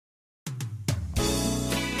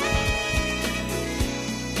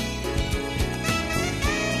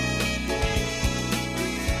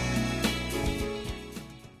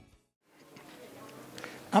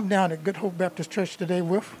I'm down at Good Hope Baptist Church today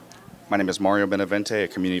with. My name is Mario Benavente, a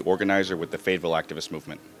community organizer with the Fayetteville Activist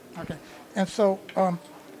Movement. Okay. And so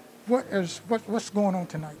what's going on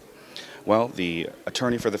tonight? Well, the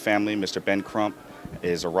attorney for the family, Mr. Ben Crump,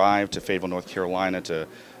 is arrived to Fayetteville, North Carolina to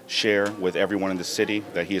share with everyone in the city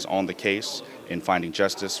that he is on the case in finding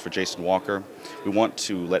justice for Jason Walker. We want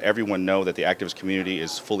to let everyone know that the activist community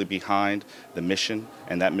is fully behind the mission,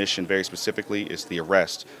 and that mission very specifically is the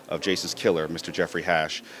arrest of Jason's killer, Mr. Jeffrey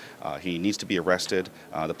Hash. He needs to be arrested.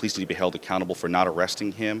 The police need to be held accountable for not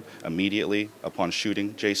arresting him immediately upon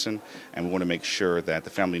shooting Jason, and we want to make sure that the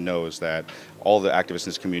family knows that all the activists in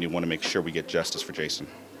this community want to make sure we get justice for Jason.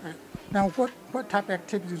 Right. Now, what type of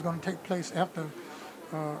activity is going to take place after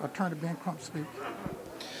Attorney Ben Crump speaks?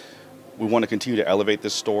 We want to continue to elevate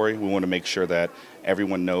this story. We want to make sure that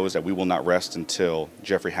everyone knows that we will not rest until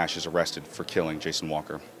Jeffrey Hash is arrested for killing Jason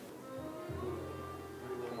Walker.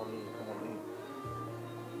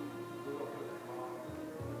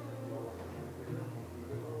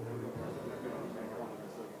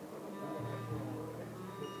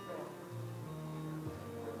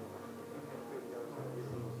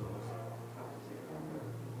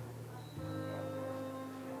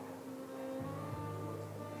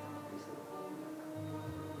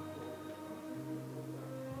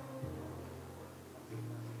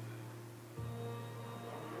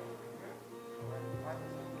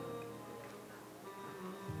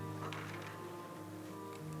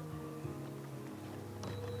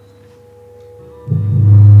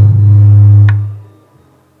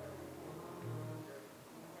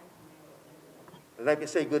 I'd like to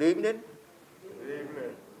say good evening. Good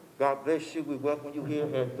evening. God bless you. We welcome you here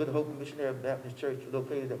at Good Hope Missionary Baptist Church,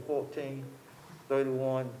 located at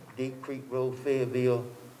 1431 Deep Creek Road, Fayetteville,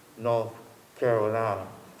 North Carolina.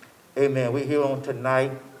 Amen. We're here on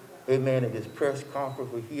tonight. Amen. At this press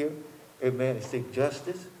conference, we're here. Amen. To seek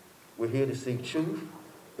justice. We're here to seek truth.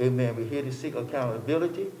 Amen. We're here to seek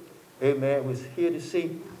accountability. Amen. We're here to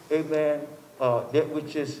seek, amen, that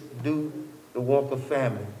which is due the Walker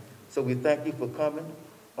family. So we thank you for coming.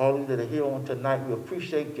 All of you that are here on tonight, we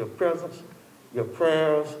appreciate your presence, your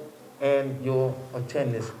prayers, and your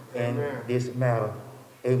attendance in this matter.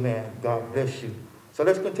 Amen. God bless you. So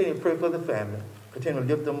let's continue to pray for the family. Continue to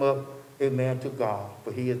lift them up, amen, to God,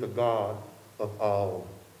 for he is the God of all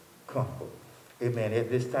comfort. Amen. At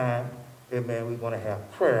this time, amen, we're going to have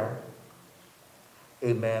prayer,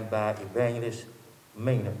 amen, by Evangelist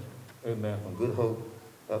Maynard, amen, from Good Hope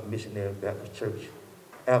Missionary Baptist Church.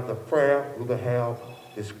 After prayer, we're going to have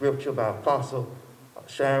the scripture by Apostle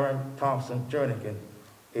Sharon Thompson Jernigan,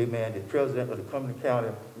 amen, the president of the Cumberland County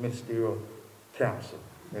Ministerial Council.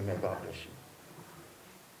 Amen. God bless you.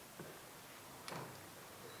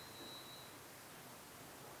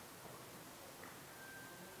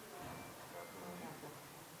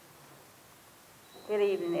 Good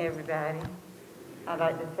evening, everybody. I'd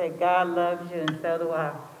like to say God loves you, and so do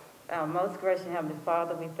I. Our most gracious Heavenly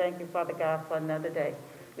Father, we thank you, Father God, for another day.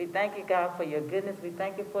 We thank you, God, for your goodness. We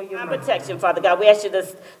thank you for your protection, Father God. We ask you to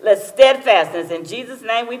let steadfastness. In Jesus'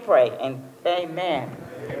 name we pray, and amen.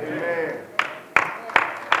 Amen.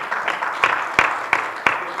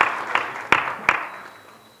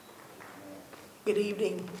 Good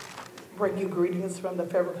evening. Bring you greetings from the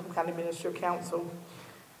Fayetteville County Ministerial Council.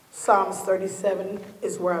 Psalms 37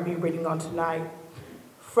 is where I'll be reading on tonight.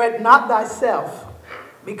 Fret not thyself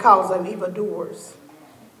because of evildoers,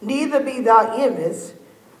 neither be thou envious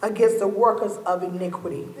against the workers of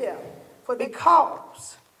iniquity. Yeah. For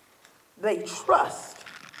because they trust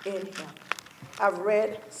in him. I've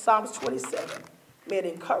read Psalms 27. May it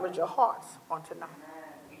encourage your hearts on tonight.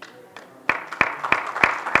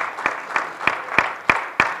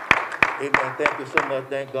 Amen. Thank you so much.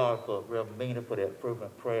 Thank God for Reverend Maynard for that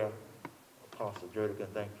fervent prayer. Apostle Jernigan,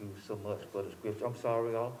 thank you so much for the scripture. I'm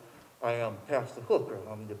sorry, y'all. I am Pastor Hooker.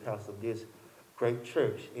 I'm the pastor of this great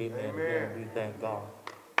church. Amen. Amen. And we thank God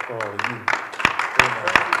for you. Amen.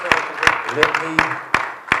 Let me,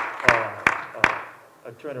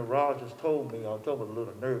 Attorney Rogers told me, I was a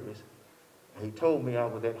little nervous. He told me I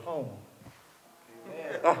was at home.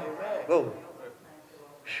 Amen. Glory.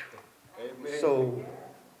 Amen. So,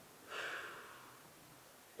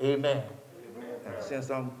 amen. And since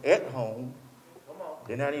I'm at home,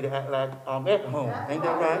 then I need to act like I'm at home. Ain't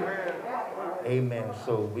that right? Amen.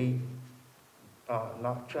 So we are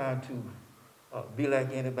not trying to be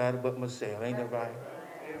like anybody but myself. Ain't that right?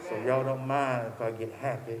 So y'all don't mind if I get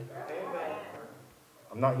happy.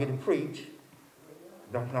 I'm not here to preach.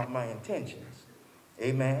 That's not my intentions.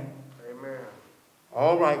 Amen. Amen.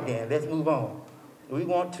 All right then, let's move on. We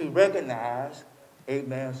want to recognize,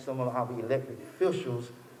 amen, some of our elected officials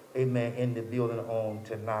amen, in the building on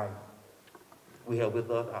tonight. We have with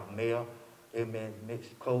us our mayor, amen,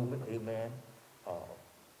 Mitch Coleman, amen.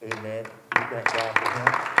 Amen. We thank God for him.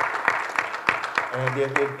 And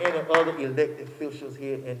if there's any other elected officials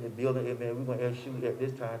here in the building, amen, we're going to ask you at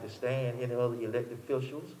this time to stand. Any other elected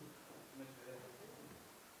officials?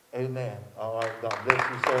 Amen. All right. God bless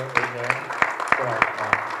you, sir. Amen. For our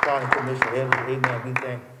county commissioner, amen. We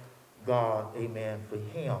thank God, amen, for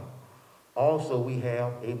him. Also, we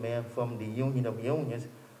have, amen, from the Union of Unions,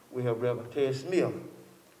 we have Reverend Ted Smith,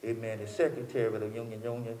 amen, the secretary of the Union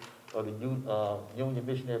of the Union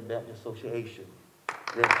Missionary Baptist Association.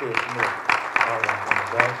 Reverend Ted Smith. All right, on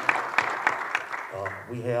the back.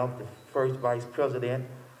 We have the first vice president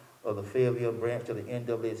of the Fayetteville branch of the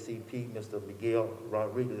NAACP, Mr. Miguel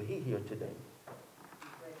Rodriguez. He here today.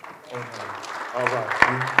 Amen. All right,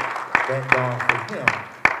 we thank God for him.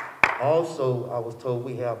 Also, I was told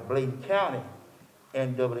we have Bladen County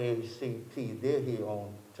NAACP. They're here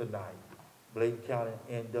on tonight. Bladen County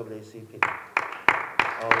NAACP.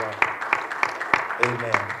 All right.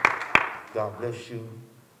 Amen. God bless you.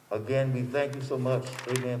 Again, we thank you so much,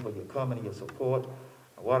 amen, for your coming and your support.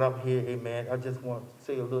 While I'm here, amen, I just want to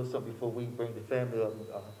say a little something before we bring the family up.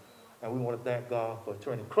 And we want to thank God for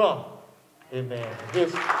Attorney Crump, amen, and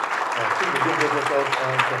his people being with us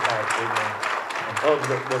on tonight, amen. And others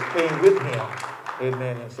that came with him,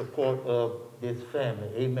 amen, in support of this family,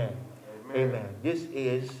 amen. Amen. This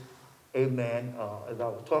is, amen, as I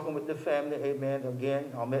was talking with the family, amen,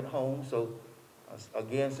 again, I'm at home, so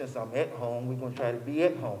again, since I'm at home, we're going to try to be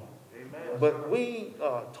at home. Amen. But we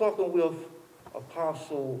talking with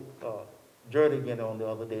Apostle Jernigan on the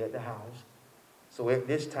other day at the house. So at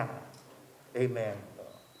this time, amen,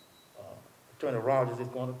 Attorney Rogers is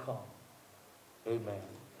going to come. Amen.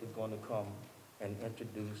 He's going to come and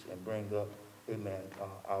introduce and bring up, amen,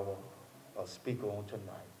 our speaker on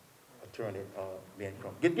tonight, Attorney Ben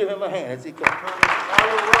Crump. Give him a hand as he comes. All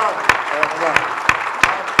right.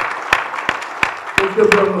 Let's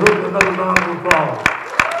give them another round of applause.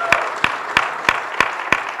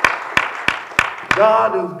 God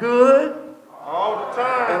is good. All the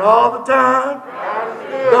time. And all the time. God is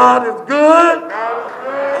good. God is good. God is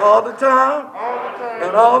good. All the time. All the time.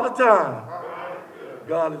 And all the time.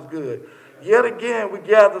 God is good. Yet again, we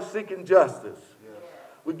gather seeking justice.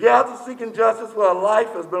 We gather seeking justice where a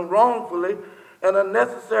life has been wrongfully and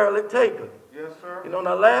unnecessarily taken. Yes, sir.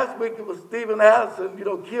 Now last week it was Stephen Addison,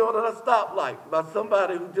 killed at a stoplight by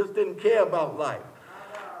somebody who just didn't care about life.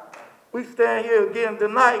 We stand here again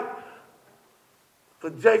tonight for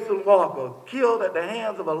Jason Walker, killed at the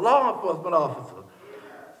hands of a law enforcement officer.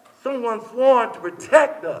 Someone sworn to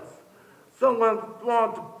protect us. Someone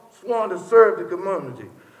sworn to serve the community.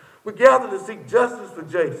 We gather to seek justice for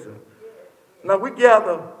Jason. Now we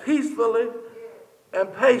gather peacefully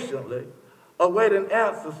and patiently, awaiting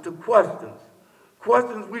answers to questions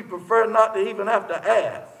we prefer not to even have to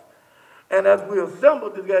ask. And as we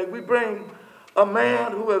assemble today, we bring a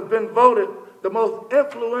man who has been voted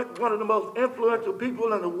one of the most influential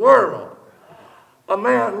people in the world. A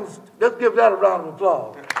man who's, let's give that a round of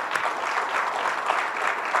applause.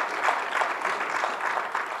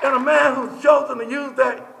 And a man who's chosen to use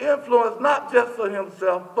that influence not just for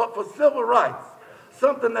himself, but for civil rights.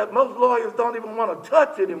 Something that most lawyers don't even want to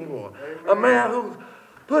touch anymore. Amen. A man who's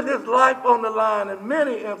put his life on the line in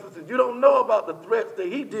many instances. You don't know about the threats that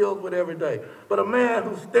he deals with every day. But a man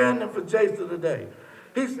who's standing for Jason today.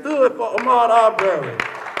 He stood for Ahmaud Arbery.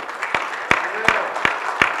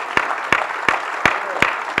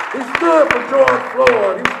 He stood for George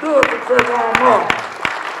Floyd. He stood for Trayvon Martin.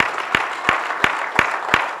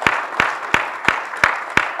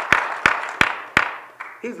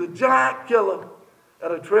 He's a giant killer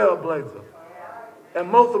and a trailblazer. And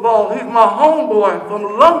most of all, he's my homeboy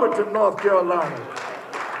from Lumberton, North Carolina.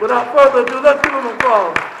 Without further ado, let's give him a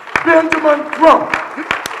applause. Benjamin Crump.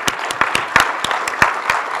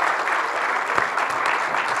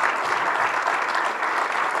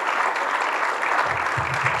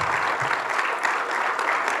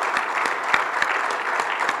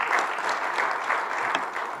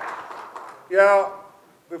 Yeah,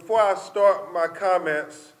 before I start my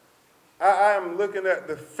comments, I am looking at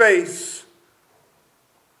the face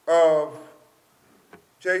of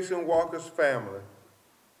Jason Walker's family.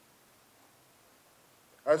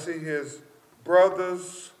 I see his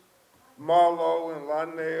brothers, Marlo and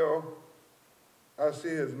Lionel. I see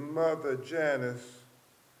his mother, Janice,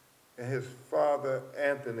 and his father,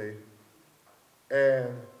 Anthony. And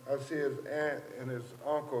I see his aunt and his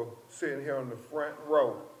uncle sitting here on the front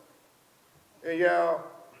row. And y'all,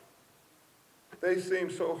 they seem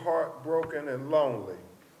so heartbroken and lonely.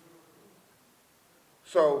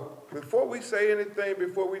 So before we say anything,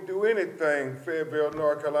 before we do anything, Fayetteville,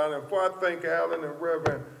 North Carolina, before I thank Alan and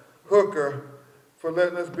Reverend Hooker for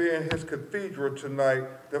letting us be in his cathedral tonight,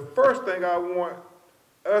 the first thing I want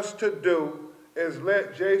us to do is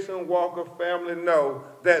let Jason Walker family know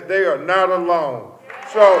that they are not alone.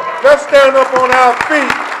 So let's stand up on our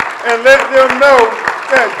feet and let them know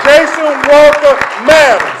that Jason Walker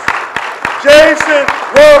matters. Jason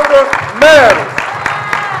Walker matters.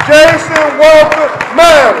 Jason Walker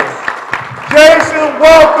matters. Jason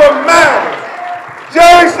Walker matters.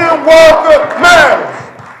 Jason Walker matters.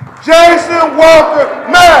 Jason Walker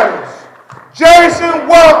matters. Jason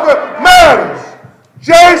Walker matters.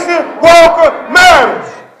 Jason Walker matters.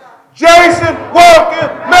 Jason Walker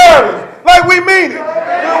matters. Like we mean it.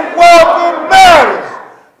 Jason Walker matters.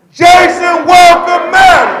 Jason Walker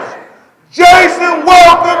matters. Jason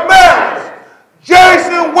Walker matters.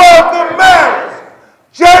 Jason Walker matters.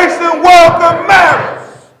 Jason Walker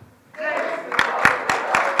matters.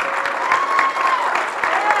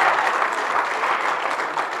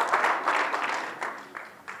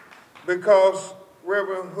 Because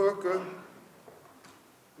Reverend Hooker,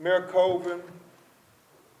 Mayor Colvin,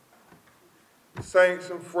 saints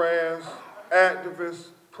and friends, activists,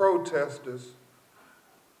 protesters,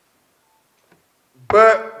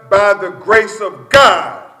 but by the grace of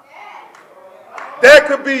God, that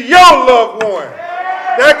could be your loved one,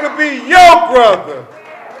 that could be your brother,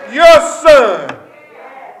 your son,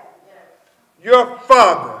 your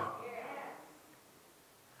father.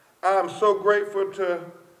 I'm so grateful to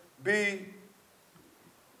be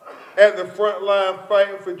at the front line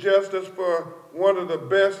fighting for justice for one of the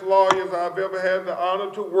best lawyers I've ever had the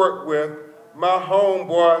honor to work with, my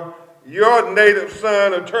homeboy, your native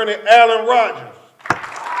son, Attorney Alan Rogers.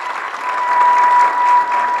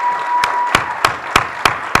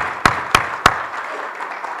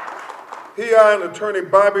 He and Attorney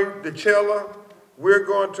Bobby DeCella, we're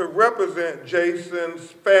going to represent Jason's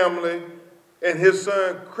family and his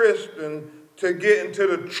son Christian to get into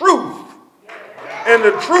the truth. And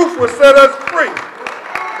the truth will set us free.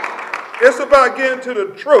 It's about getting to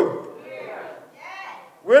the truth.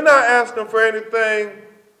 We're not asking for anything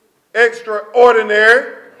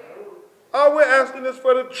extraordinary. All we're asking is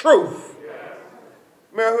for the truth.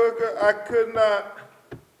 Mayor Hooker, I could not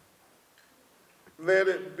let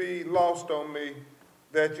it be lost on me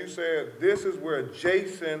that you said this is where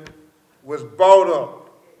Jason was brought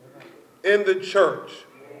up, in the church.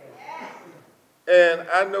 And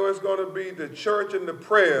I know it's going to be the church and the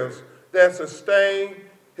prayers that sustain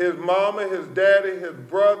his mama, his daddy, his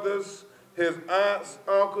brothers, his aunts,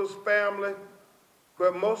 uncles, family.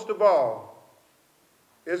 But most of all,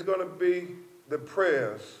 it's going to be the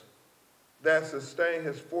prayers that sustain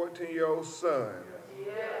his 14-year-old son,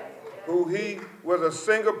 who he was a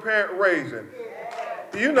single parent raising.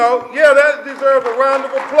 You know, yeah, that deserves a round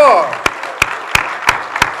of applause.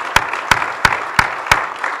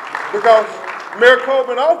 Because Mayor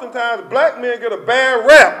Colvin, oftentimes black men get a bad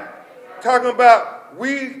rap talking about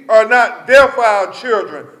we are not there for our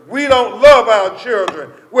children. We don't love our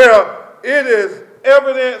children. Well, it is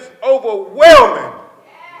evidence overwhelming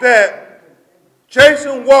that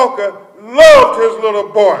Jason Walker loved his little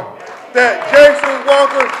boy. That Jason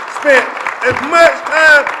Walker spent as much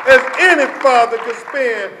time as any father could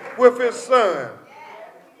spend with his son.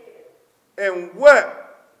 And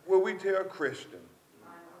what will we tell Christian?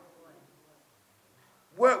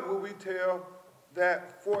 What will we tell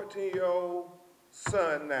that 14-year-old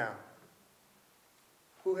son now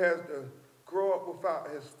who has to grow up without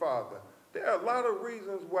his father? There are a lot of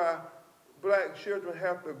reasons why black children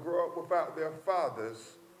have to grow up without their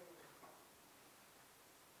fathers.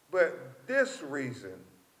 But this reason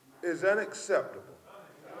is unacceptable.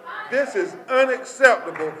 This is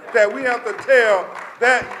unacceptable that we have to tell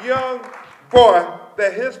that young boy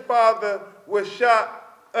that his father was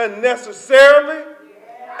shot unnecessarily,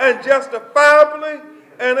 unjustifiably,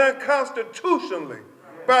 and unconstitutionally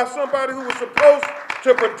by somebody who was supposed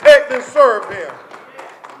to protect and serve him.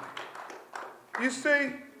 You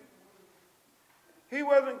see, he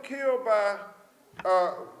wasn't killed by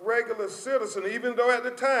a regular citizen, even though at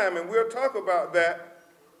the time, and we'll talk about that,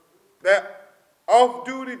 that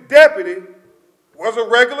off-duty deputy was a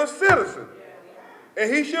regular citizen. And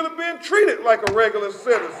he should have been treated like a regular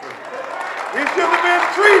citizen. He should have been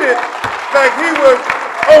treated like he was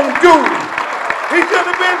on duty. He should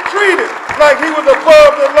have been treated like he was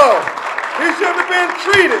above the law. He should have been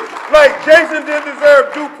treated like Jason didn't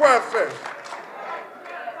deserve due process.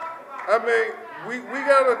 I mean, we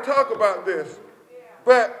got to talk about this.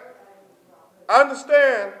 But I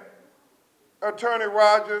understand, Attorney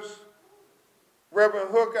Rogers, Reverend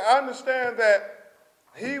Hooker, I understand that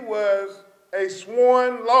he was a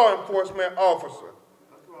sworn law enforcement officer.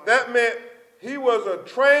 That meant he was a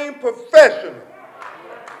trained professional.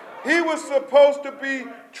 He was supposed to be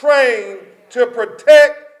trained to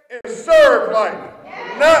protect and serve life,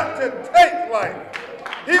 not to take life.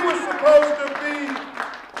 He was supposed to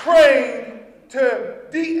be trained to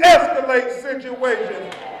de-escalate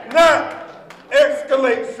situations, not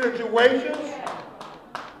escalate situations.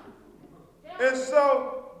 And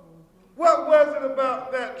so, what was it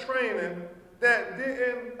about that training that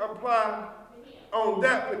didn't apply on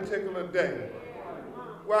that particular day?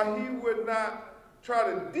 Why he would not try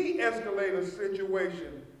to de-escalate a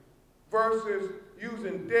situation versus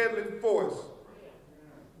using deadly force?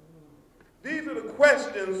 These are the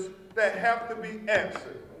questions that have to be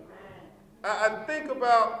answered. I think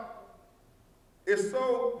about, it's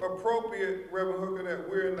so appropriate, Reverend Hooker, that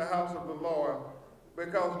we're in the house of the Lord,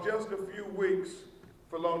 because just a few weeks,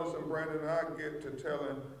 Philonis and Brandon and I get to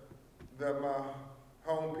telling that my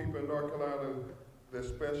home people in North Carolina, the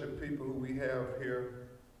special people who we have here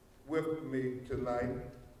with me tonight,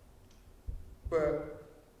 but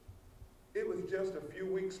it was just a few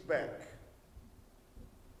weeks back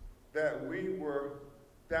that we were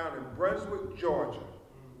down in Brunswick, Georgia,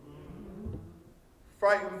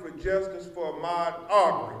 fighting for justice for Ahmaud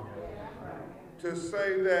Arbery, to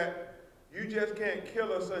say that you just can't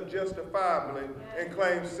kill us unjustifiably and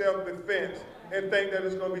claim self-defense and think that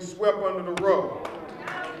it's going to be swept under the rug.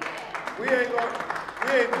 We ain't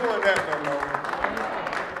doing that no more.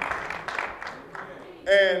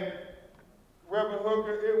 And Reverend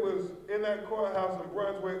Hooker, it was in that courthouse in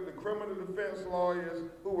Brunswick, the criminal defense lawyers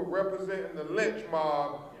who were representing the lynch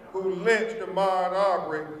mob who lynched Ahmaud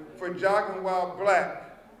Arbery for jogging while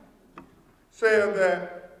black, said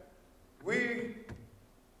that we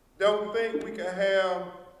don't think we can have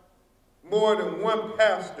more than one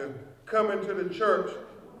pastor come into the church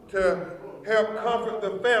to help comfort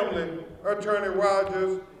the family, Attorney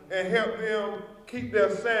Rogers, and help them keep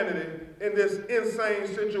their sanity in this insane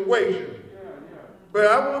situation. But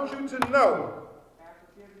I want you to know,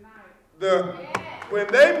 when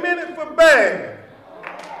they meant it for bad,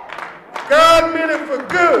 God meant it for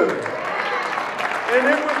good. And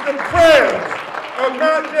it was the prayers of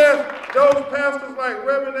not just those pastors like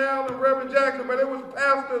Reverend Al and Reverend Jackson, but it was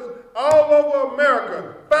pastors all over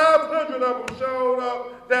America. 500 of them showed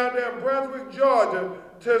up down there in Brunswick, Georgia,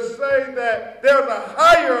 to say that there's a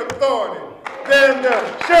higher authority than the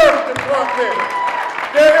sheriff's department.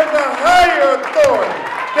 There is a higher authority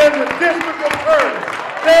than the district attorney.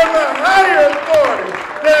 There's a higher authority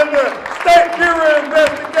than the State Bureau of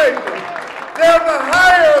Investigation. There's a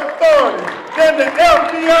higher authority than the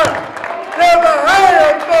FBI. There's a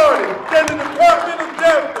higher authority than the Department of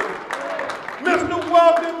Justice. Mr.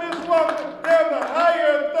 Walker, Ms. Walker, there's a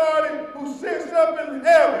higher authority who sits up in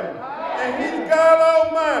heaven. And he's God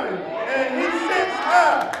Almighty. And he sits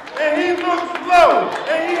high. And he looks low.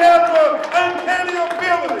 And he has the uncanny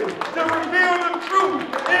ability to reveal the truth,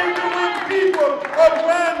 even when people are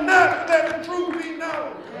trying not to let the truth be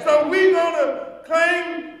known. So we're going to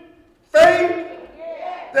claim faith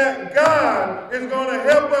that God is going to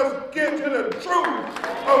help us get to the truth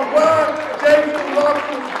of why Jason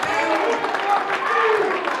Walker was killed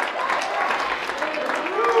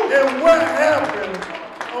and what happened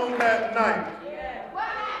on that night.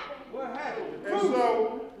 What happened? And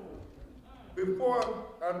so, before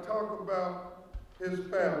I talk about his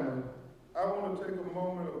family, I want to take a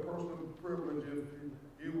moment of personal privilege, if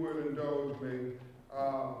you would indulge me.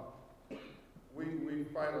 We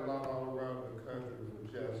fight a lot all around the country for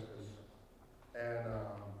justice, and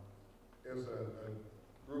it's a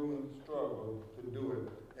grueling struggle to do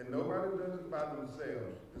it. And nobody does it by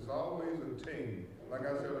themselves. It's always a team. Like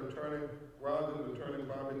I said, Attorney Rogers, Attorney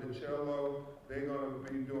Bobby DiCello, they're going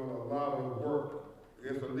to be doing a lot of work.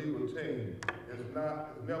 It's a legal team. It's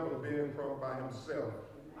never been Crump by himself.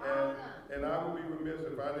 And I would be remiss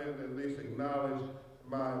if I didn't at least acknowledge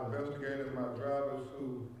my investigators, my drivers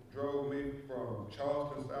who drove me from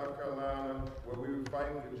Charleston, South Carolina, where we were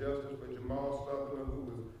fighting for justice for Jamal Sutherland, who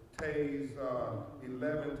was tased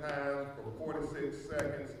 11 times for 46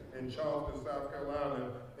 seconds in Charleston, South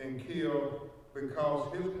Carolina, and killed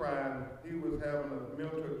because his crime, he was having a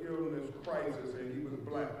mental illness crisis and he was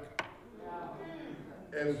black.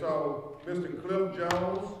 And so Mr. Cliff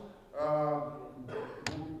Jones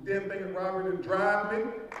didn't think it robbery to drive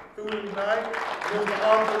me through the night. Mr.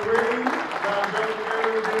 Arthur Reed, my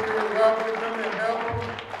investigator, didn't think it robbery to come and help him.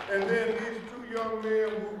 And then these two young men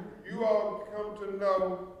who you all come to know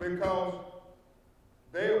because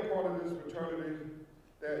they are part of this fraternity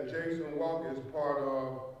that Jason Walker is part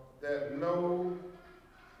of, that know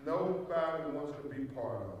nobody wants to be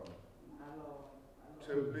part of.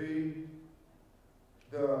 To be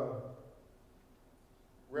the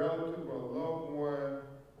relative or loved one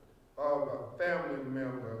of a family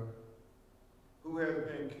member who has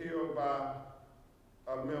been killed by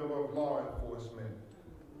a member of law enforcement.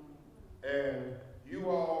 And you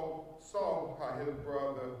all saw how his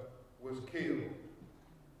brother was killed.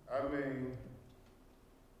 I mean,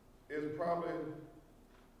 it's probably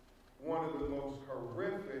one of the most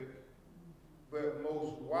horrific but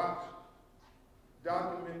most watched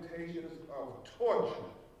documentations of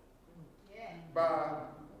torture by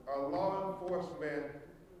a law enforcement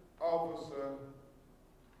officer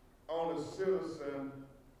on a citizen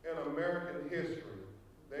in American history.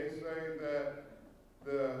 They say that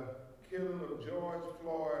the killing of George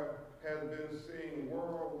Floyd has been seen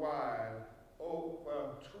worldwide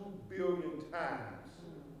over 2 billion times.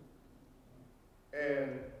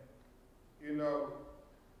 And, you know,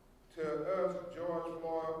 to us, George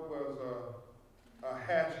Floyd was a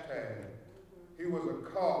hashtag. He was a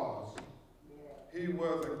cause. He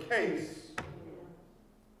was a case.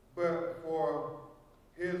 But for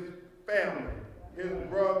his family, his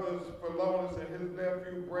brothers, Philonus, and his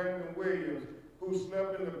nephew, Brandon Williams, who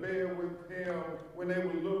slept in the bed with him when they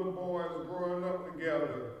were little boys growing up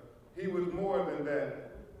together, he was more than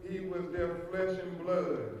that. He was their flesh and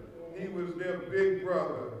blood. He was their big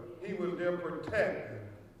brother. He was their protector.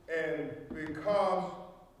 And because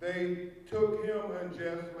they took him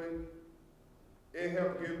unjustly, it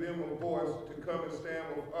helped give them a voice to come and stand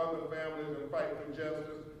with other families and fight for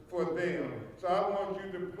justice for them. So I want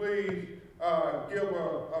you to please give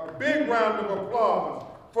a big round of applause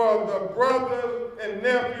for the brothers and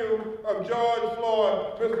nephew of George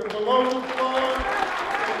Floyd, Mr. Philonus Floyd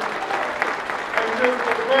and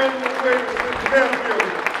Mr. Brandon Williams, his nephew,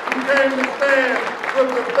 who came to stand with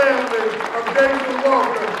the family of Jason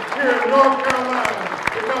Walker here in North Carolina.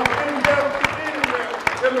 Because injustice anywhere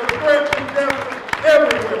is a threat to justice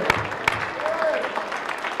everywhere.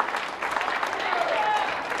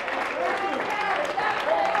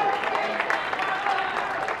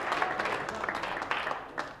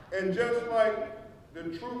 And just like the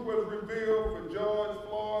truth was revealed for George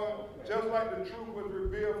Floyd, just like the truth was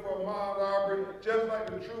revealed for Ahmaud Arbery, just like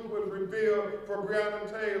the truth was revealed for Breonna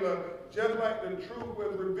Taylor, just like the truth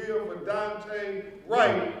was revealed for Dante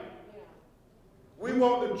Wright, we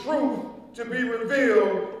want the truth to be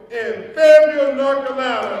revealed in Fayetteville, North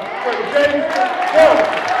Carolina for Jason Walker.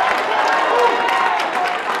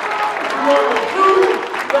 We want the truth,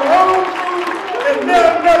 the whole truth, and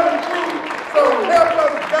never another truth. So help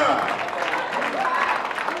us, God.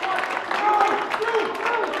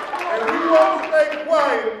 And we won't stay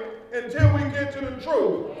quiet until we get to the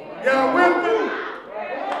truth. Y'all with me?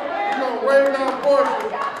 We're going to raise our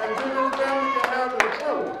voices until this family can have the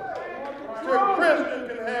truth. Till Christians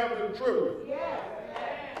can have the truth.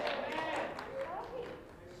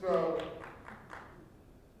 So,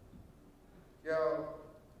 y'all,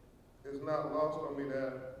 it's not lost on me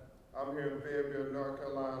that I'm here in Fayetteville, North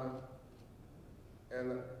Carolina, and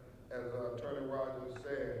as Attorney Rogers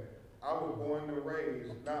said, I was born and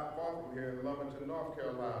raised not far from here in Lumberton, North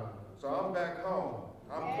Carolina. So I'm back home.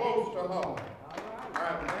 I'm close to home.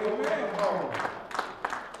 I'm close to home.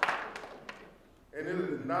 And it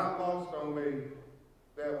is not lost on me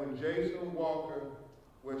that when Jason Walker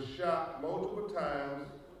was shot multiple times,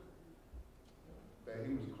 that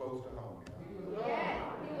he was close to home.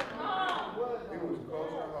 He was close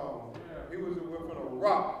to home. He was within a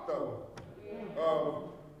rock throw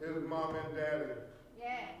of his mom and daddy.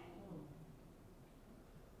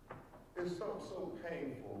 It's so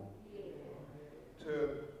painful to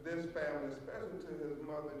this family, especially to his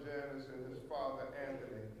mother Janice and his father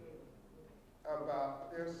Anthony,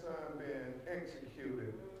 about their son being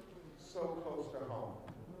executed so close to home.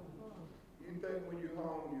 You think when you're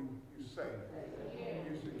home, you're safe,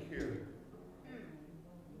 you're secure.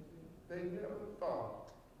 They never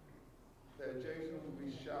thought that Jason would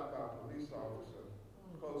be shot by a police officer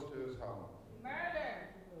close to his home. Murder.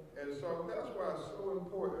 And so that's why it's so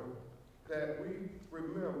important that we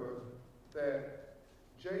remember that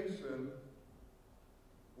Jason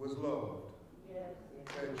was loved. Yes.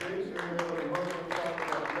 That Jason had a mother and father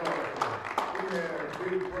that loved him. He had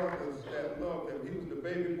big brothers that loved him. He was the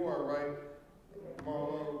baby boy, right?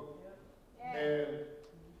 Marlo. Yes. And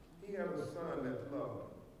he had a son that loved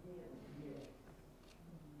him.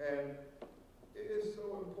 And it is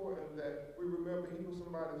so important that we remember he was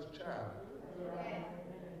somebody's child. Yes.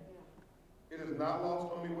 It is not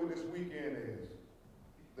lost on me what this weekend is.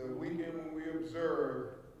 The weekend when we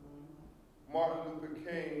observe Martin Luther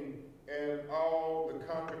King and all the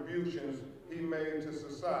contributions he made to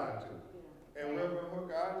society. And Reverend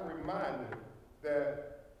Hooker, I'm reminded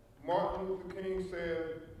that Martin Luther King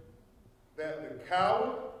said that the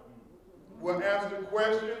coward will ask the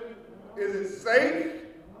question, is it safe?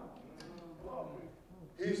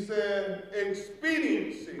 He said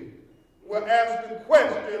expediency will ask the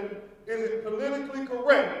question, is it politically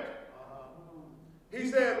correct? He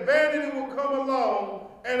said vanity will come along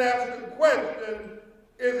and ask the question,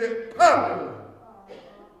 is it popular?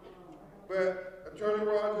 But Attorney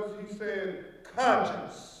Rogers, he said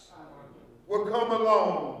conscience will come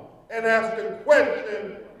along and ask the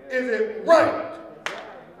question, is it right?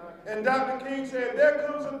 And Dr. King said there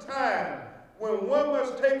comes a time when one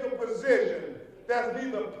must take a position that's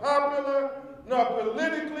neither popular nor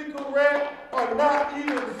politically correct or not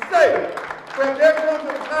even safe. But there comes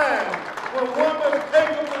a time when one must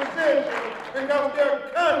take a position because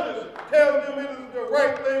their conscience tells them it is the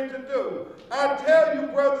right thing to do. I tell you,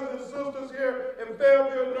 brothers and sisters here in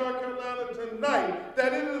Fayetteville, North Carolina tonight,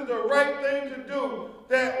 that it is the right thing to do,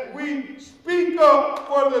 that we speak up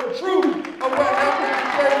for the truth of what happened to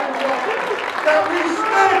Jason Walker, that we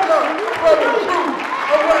stand up for the truth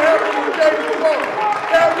of what happened to Jason Walker,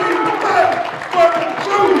 that we fight for the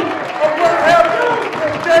truth of what happened to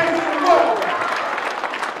Jason Walker.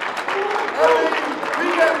 I mean, we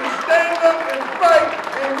got to stand up and fight,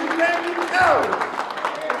 and we can't be cowards.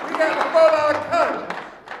 We got to follow our conscience.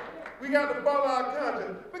 We got to follow our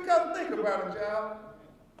conscience. Because think about it, y'all.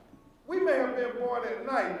 We may have been born at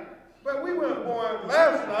night, but we weren't born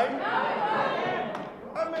last night.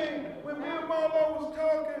 I mean, when me and Marlo was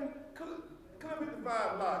talking, Clement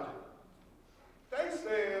Divine Logic, they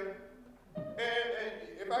said, and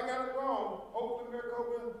if I got it wrong, hopefully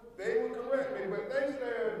Maricopa, they would correct me, but they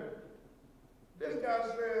said, this guy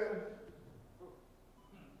said,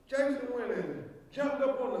 Jason went and jumped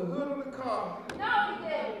up on the hood of the car. No, he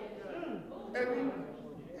didn't. And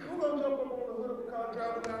who gonna jump up on the hood of the car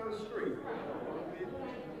driving down the street?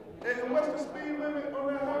 And what's the speed limit on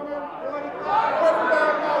that highway?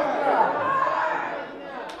 45 miles an hour.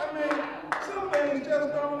 I mean, some things just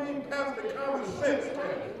don't even pass the common sense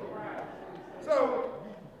test. So,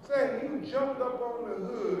 say he jumped up on the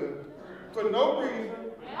hood for no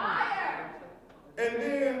reason, and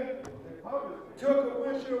then took a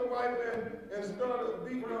windshield wiper and started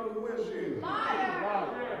beating on the windshield.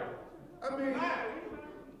 I mean, I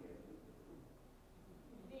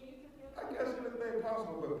guess anything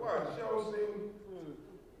possible, but boy, it sure seems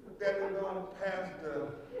that it don't pass the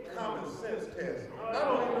common sense test. I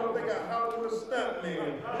don't even know if they got Hollywood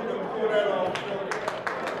stuntmen who can pull that off.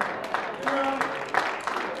 You know?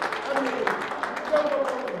 I mean, jump up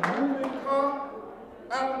on a moving car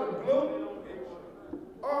out of the blue,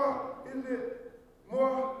 or is it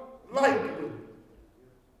more likely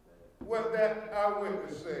what that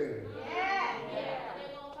eyewitness said?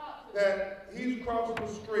 That he's crossing the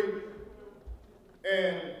street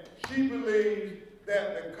and she believes that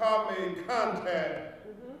the car made contact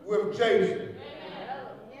with Jason.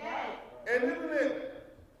 And isn't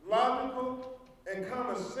it logical and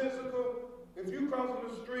commonsensical if you crossing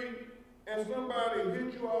the street and somebody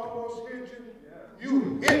hit you or almost hit you,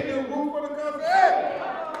 you hit the roof of the car and say, hey,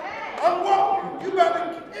 I'm walking, you about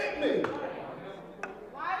to hit me.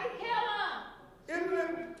 Why did he kill him? Isn't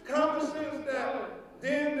it common sense that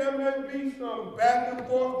then there may be some back and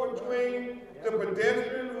forth between the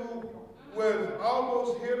pedestrian who was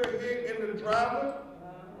almost hit or hit and the driver?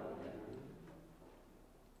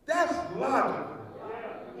 That's logical.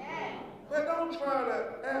 But don't try to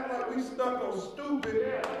act like we stuck on stupid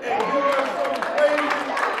and give us some crazy,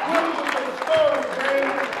 beautiful story,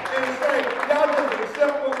 James, and say, y'all just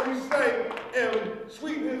accept what we say and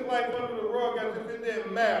sweep his life under the rug as if it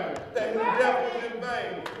didn't matter, that his death was in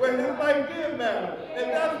vain. Well, his life did matter, and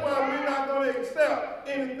that's why we're not going to accept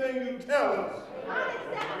anything you tell us.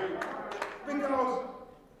 Because,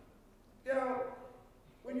 y'all,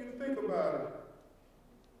 when you think about it,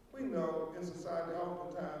 we know in society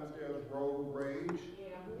oftentimes there's road rage,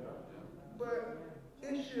 but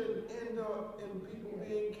it shouldn't end up in people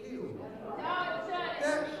being killed.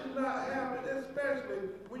 That should not happen, especially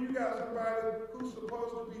when you got somebody who's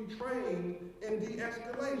supposed to be trained in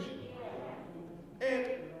de-escalation. And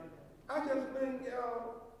I just think,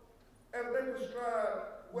 y'all, as they describe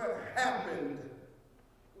what happened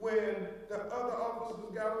when the other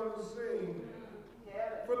officers got on the scene,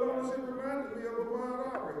 for long as it reminded me of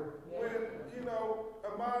Ahmaud Arbery, when, you know,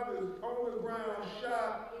 Ahmaud is on the ground,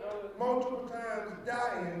 shot multiple times,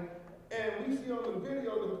 dying, and we see on the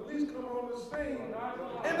video the police come on the scene,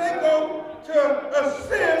 and they go to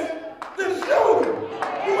assist the shooter,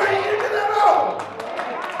 who ain't injured at all.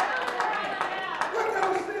 What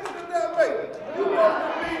kind of sense did that make?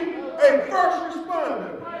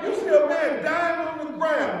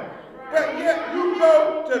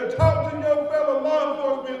 talk to your fellow law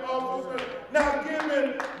enforcement officer, not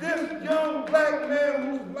giving this young black man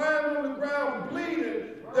who's lying on the ground bleeding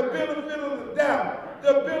the benefit of the doubt,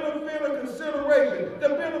 the benefit of consideration, the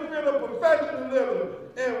benefit of professionalism,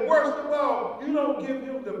 and worst of all, you don't give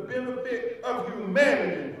him the benefit of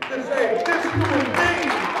humanity to say this human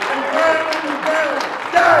being is lying on the ground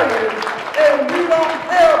dying, and we don't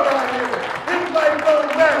care about him. His life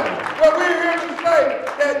don't matter. But we're here to say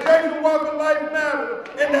that Jason Walker's life matters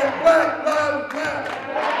and that Black lives matter.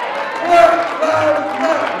 Black lives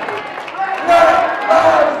matter. Black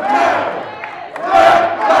lives matter. Black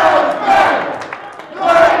lives matter.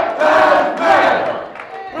 Black lives matter.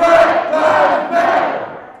 Black lives matter.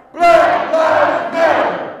 Black lives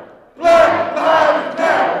matter. Black lives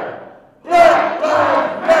matter. Black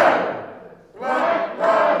lives matter. Black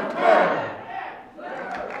lives matter.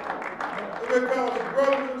 Because,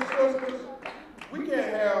 brothers and sisters, we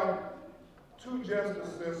can't have two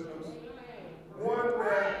justice systems. One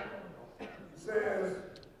that says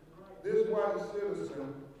this white citizen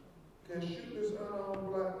can shoot this unarmed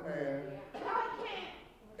black man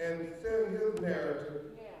and sell his narrative,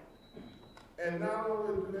 and not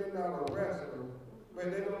only do they not arrest him, but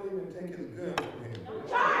they don't even take his gun from him.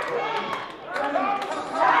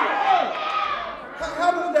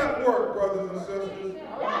 How does that work, brothers and sisters?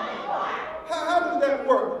 How does that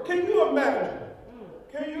work? Can you imagine?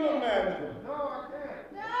 Can you imagine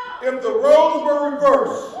if the roles were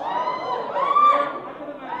reversed?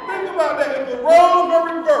 Think about that. If the roles were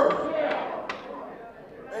reversed,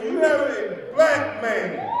 and you have a black man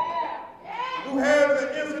who has an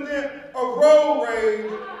incident of road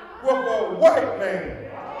rage with a white man,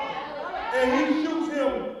 and he shoots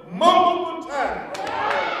him multiple times,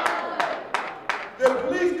 the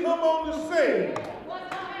police come on the scene,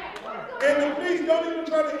 and the police don't even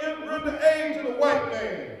try to render aid to the white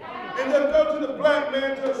man, and just go to the black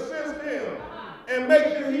man to assist him and make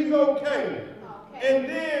sure he's okay. And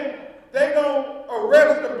then they don't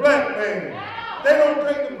arrest the black man. They don't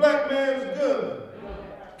take the black man's gun.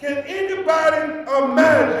 Can anybody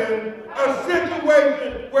imagine a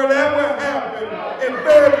situation where that would happen in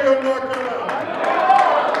Fayetteville, North Carolina?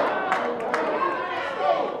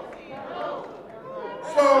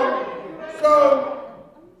 So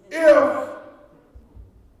if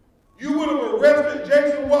you would have arrested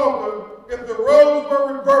Jason Walker if the roles were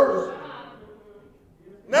reversed,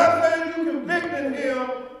 not saying you convicted him,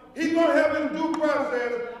 he's going to have his due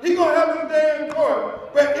process, he's going to have his day in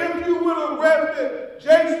court. But if you would have arrested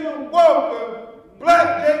Jason Walker,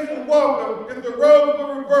 black Jason Walker, if the roles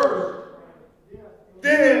were reversed,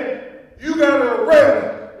 then you got to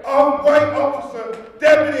arrest white officer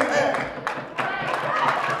Deputy Hammond.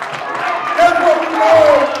 That's what we call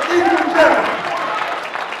equal justice.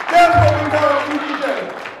 That's what we call equal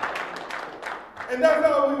justice. And that's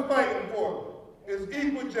all we're fighting for, is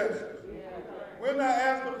equal justice. We're not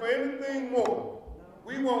asking for anything more.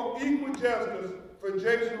 We want equal justice for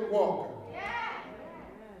Jason Walker.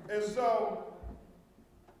 And so,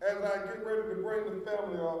 as I get ready to bring the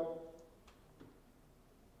family up,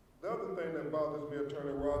 the other thing that bothers me,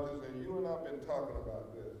 Attorney Rogers, and you and I have been talking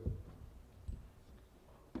about this,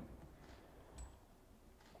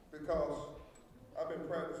 because I've been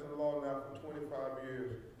practicing law now for 25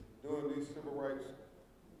 years, doing these civil rights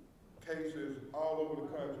cases all over the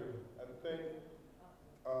country. I think,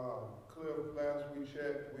 Cliff, last we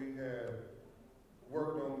checked, we had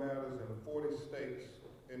worked on matters in 40 states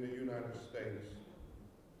in the United States.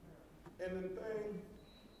 And the thing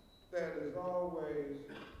that is always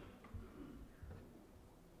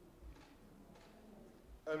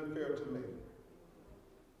unfair to me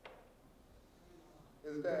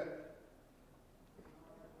is that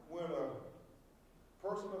when a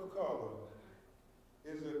person of color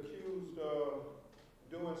is accused of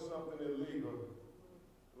doing something illegal,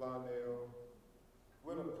 Lionel,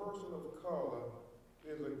 when a person of color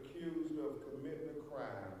is accused of committing a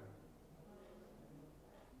crime,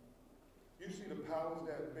 you see the powers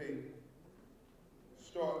that be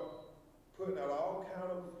start putting out all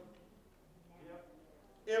kind of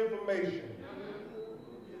information,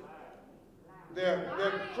 their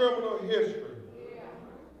criminal history,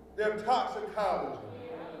 their toxicology,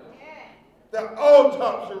 their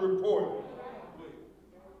autopsy report,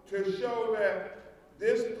 to show that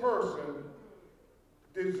this person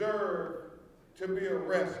deserved to be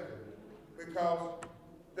arrested because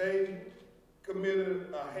they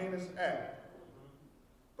committed a heinous act.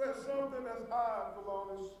 But something that's odd for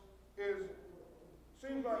longest is,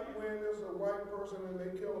 seems like when there's a white person and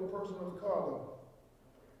they kill a person of color,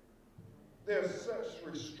 there's such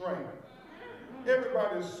restraint.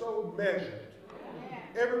 Everybody's so measured.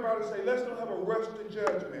 Everybody say, let's not have a rush to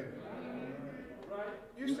judgment.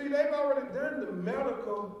 you see, they've already done the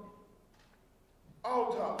medical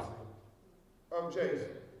autopsy of Jason.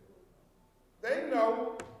 They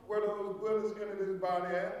know where those bullets entered his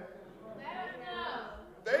body at.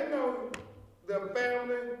 They know the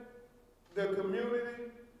family, the community,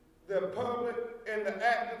 the public, and the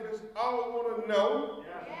activists all want to know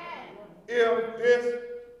if this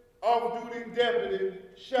off-duty deputy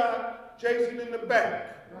shot Jason in the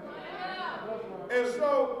back. And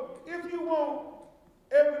so, if you want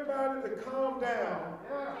everybody to calm down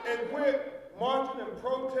and quit marching and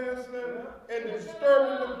protesting and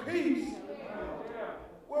disturbing the peace,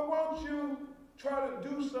 well, won't you try to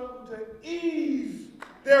do something to ease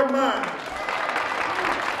their minds?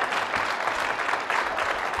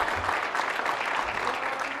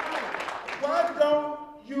 Why don't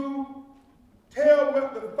you tell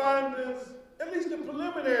what the findings, at least the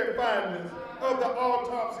preliminary findings of the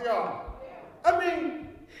autopsy are? I mean,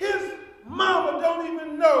 his mama don't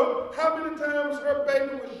even know how many times her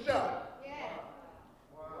baby was shot.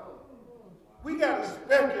 We got to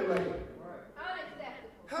speculate.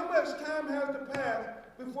 How much time has to pass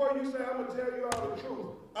before you say, I'm going to tell you all the truth?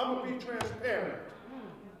 I'm going to be transparent.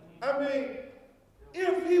 I mean,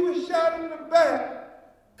 if he was shot in the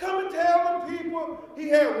back, come and tell the people he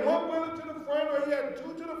had one bullet to the front, or he had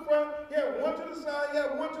two to the front, he had one to the side, he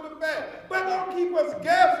had one to the back. But don't keep us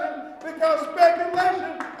guessing, because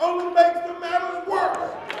speculation only makes the matters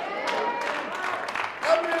worse.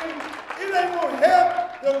 I mean, it ain't going to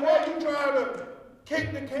help the more you try to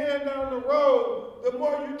kick the can down the road, the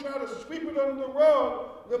more you try to sweep it under the rug,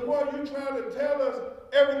 the more you try to tell us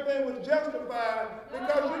everything was justified,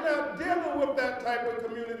 because you're not dealing with that type of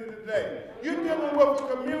community today. You're dealing with a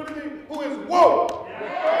community who is woke.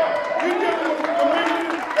 You're dealing with a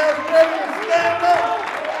community that's ready to stand up.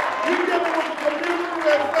 You're dealing with a community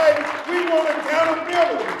that says we want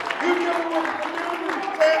accountability. You're dealing with a community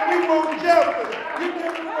saying we want justice. You're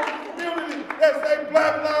dealing with a community that says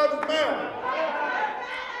Black Lives Matter.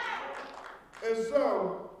 And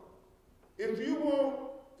so, if you want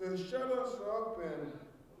to shut us up and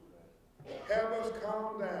have us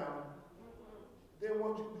calm down, then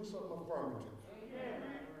won't you do something affirmative?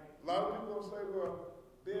 A lot of people say, well,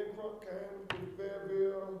 Ben Crump came to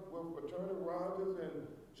Fayetteville with Attorney Rogers and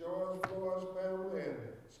George Floyd's family, and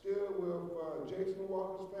still with Jason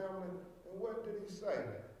Walker's family. And what did he say?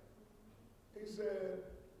 He said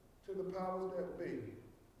to the powers that be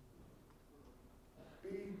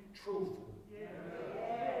truthful.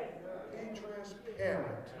 Be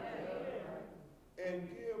transparent. And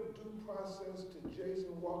give due process to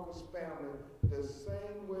Jason Walker's family the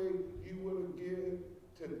same way you would have given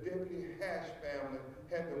to Deputy Hash family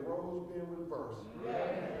had the roles been reversed.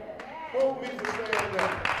 Quote me for saying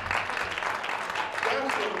that.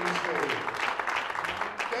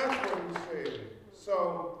 That's what we said. So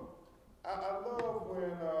I love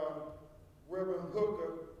when Reverend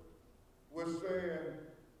Hooker was saying,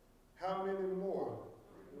 how many more?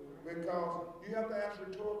 Because you have to ask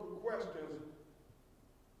rhetorical questions,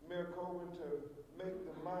 Mayor Coleman, to make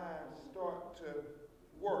the mind start to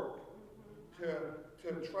work, to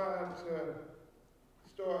try to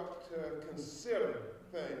start to consider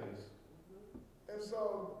things. And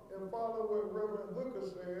so, in following what Reverend Hooker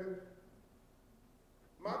said,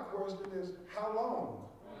 my question is, how long?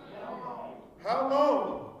 How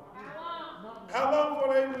long? How long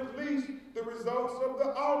before they release the results of the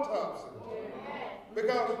autopsy?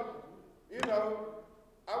 Because,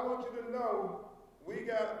 I want you to know, we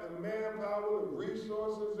got the manpower, the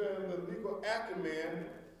resources, and the legal acumen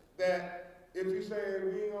that if you say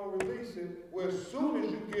we ain't gonna release it, well, as soon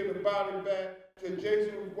as you get the body back to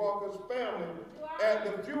Jason Walker's family at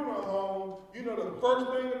the funeral home, the first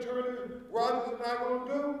thing Attorney Rogers and I gonna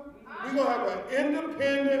do? We're gonna have an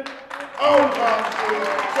independent autopsy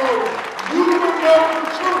so you will know the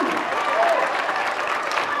truth.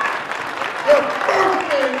 The first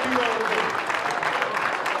thing you're gonna do.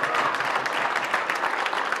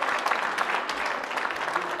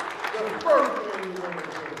 The first thing you're gonna do.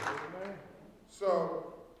 So,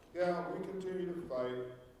 yeah, we continue to fight.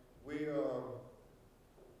 We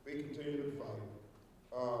continue to fight.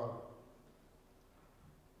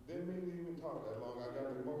 Didn't mean to even talk that long. I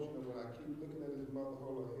got emotional when I keep looking at his mother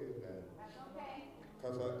hold her head down. That's okay.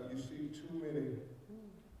 Because you see too many,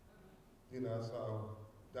 I saw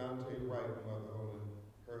Dante Wright mother holding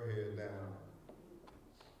her head down.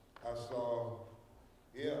 I saw,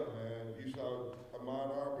 you saw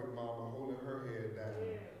Ahmaud Arbery mama holding her head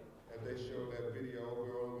down. And they showed that video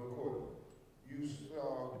over on the court. You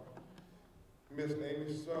saw Miss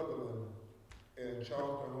Amy Sutherland and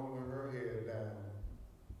Charleston holding her head down.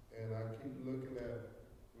 And I keep looking at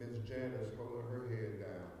Miss Janice holding her head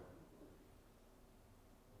down.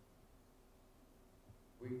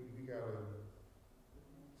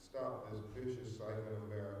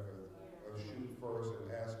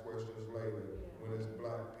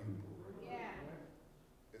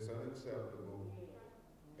 unacceptable.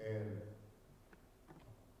 And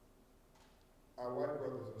our white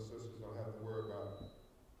brothers and sisters don't have to worry about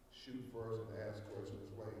shoot first and ask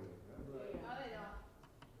questions later.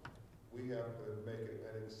 We have to make it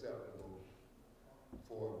unacceptable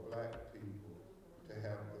for black people to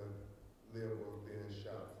have to live with being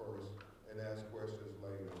shot first and ask questions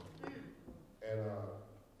later. And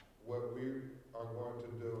what we are going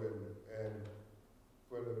to do, and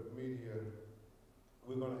for the media,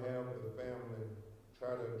 we're going to have the family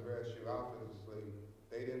try to address you. Obviously,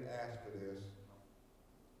 they didn't ask for this.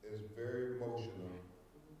 It's very emotional.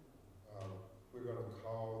 We're going to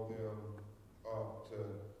call them up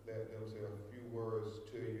to let them say a few words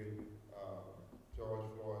to you. George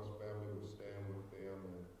Floyd's family will stand with them,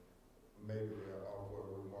 and maybe they'll offer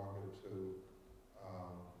a remark or two.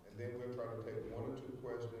 And then we'll try to take 1 or 2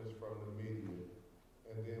 questions from the media.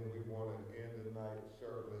 And then we want to end the night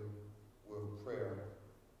certainly with prayer.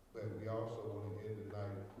 But we also want to end the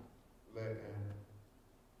night letting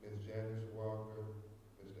Ms. Janice Walker,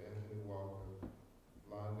 Mr. Anthony Walker,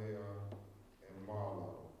 Lionel, and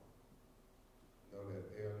Marlo know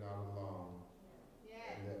that they are not alone.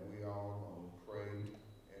 Yes. And that we all going to pray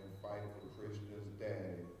and fight for Christian's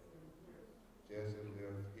daddy, just as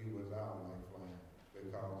if he was our lifeline.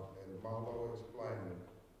 Because, as Marlo explained,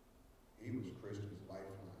 he was Christian's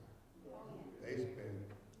lifeline. They spent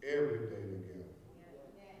every day together.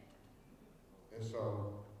 And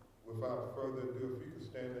so, without further ado, if you could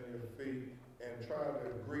stand on your feet and try to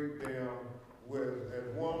greet them with as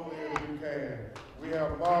warmly as you can. We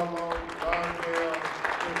have Marlo, Lionel,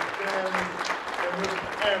 Mr. Janice, and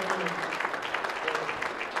Mr. Anthony.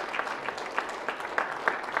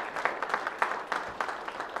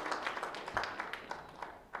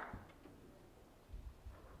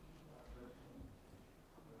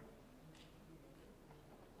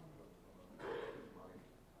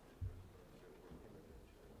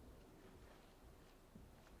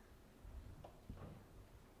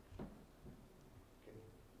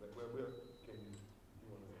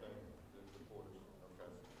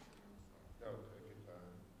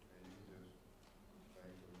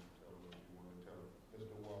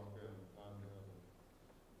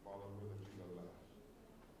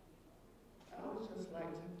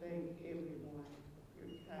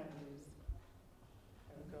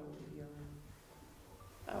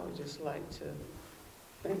 Just like to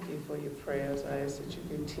thank you for your prayers. I ask that you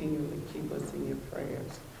continually keep us in your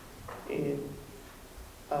prayers. And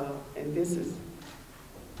this is,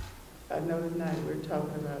 I know tonight we're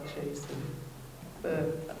talking about Jason,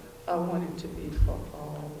 but I want it to be for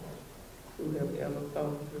all who have ever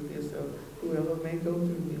gone through this or whoever may go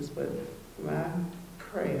through this. But my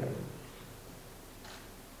prayer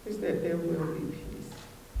is that there will be peace,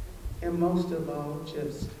 and most of all,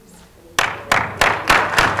 justice.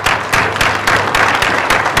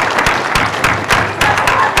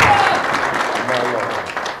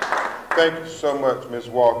 Thank you so much, Ms.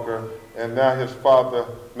 Walker. And now his father,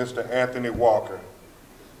 Mr. Anthony Walker.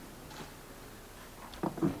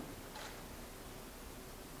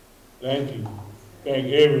 Thank you.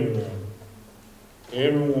 Thank everyone.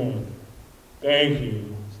 Everyone. Thank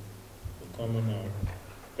you for coming out.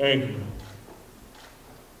 Thank you.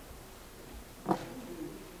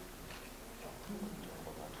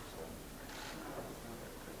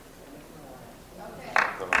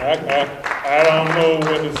 I don't know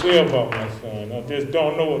what to say about my son. I just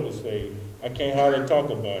don't know what to say. I can't hardly talk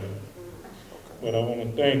about it. But I want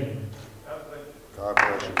to thank you. God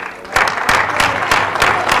bless you.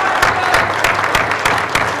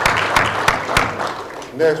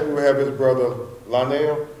 Next, we will have his brother,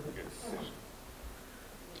 Lionel.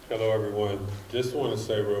 Hello, everyone. Just want to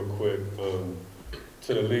say real quick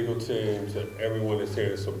to the legal team, to everyone that's here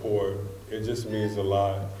to support, it just means a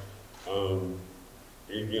lot.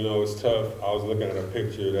 You know, it's tough. I was looking at a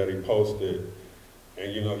picture that he posted,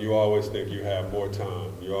 and you know, you always think you have more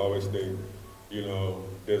time. You always think, you know,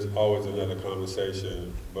 there's always another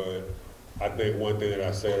conversation. But I think one thing that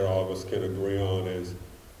I say that all of us can agree on is,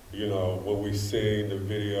 you know, when we seen the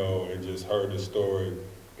video and just heard the story,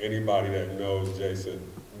 anybody that knows Jason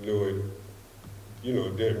knew it, you know,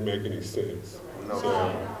 it didn't make any sense. No.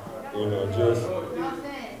 So, you know, just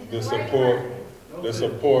the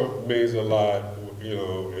support means a lot. You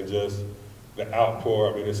know, and just the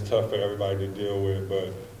outpour, I mean, it's tough for everybody to deal with,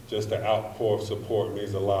 but just the outpour of support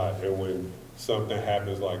means a lot. And when something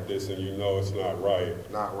happens like this and you know it's not right,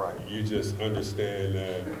 you just understand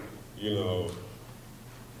that, you know,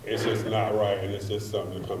 it's just not right and it's just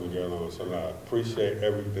something to come together on. So I appreciate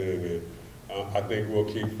everything, and I think we'll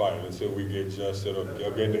keep fighting until we get justice or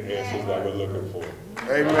get the answers that we're looking for.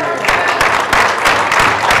 Amen.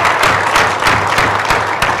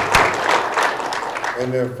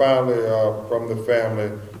 And then finally, from the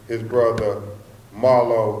family, his brother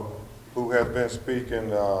Marlo, who has been speaking,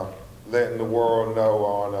 letting the world know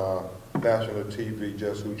on national TV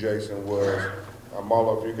just who Jason was.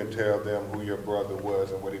 Marlo, if you can tell them who your brother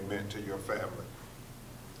was and what he meant to your family.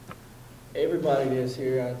 Everybody that's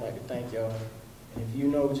here, I'd like to thank y'all. And if you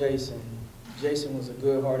know Jason, Jason was a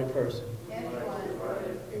good-hearted person.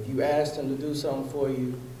 If you asked him to do something for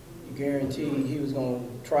you, you guaranteed he was going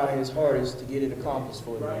to try his hardest to get it accomplished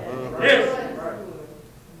for you. Yes.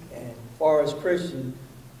 And as far as Christian,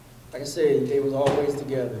 like I said, they was always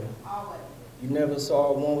together. You never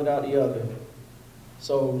saw one without the other.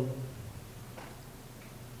 So,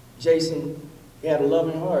 Jason, he had a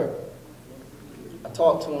loving heart. I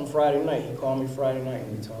talked to him Friday night. He called me Friday night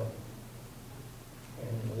and we talked.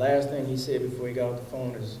 And the last thing he said before he got off the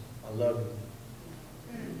phone is, I love you.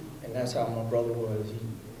 And that's how my brother was. He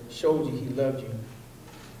showed you he loved you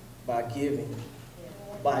by giving,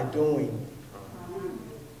 by doing,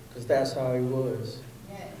 because that's how he was.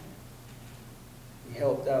 He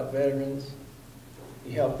helped out veterans.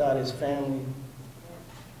 He helped out his family.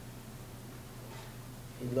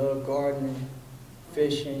 He loved gardening,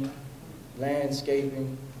 fishing,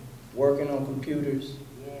 landscaping, working on computers.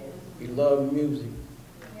 He loved music.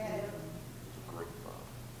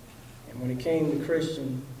 And when it came to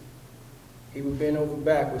Christian, he would bend over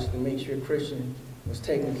backwards to make sure Christian was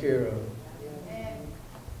taken care of.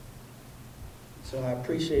 So I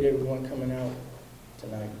appreciate everyone coming out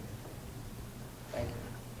tonight. Thank you.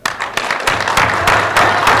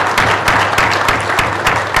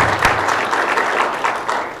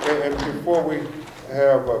 And before we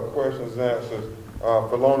have questions and answers,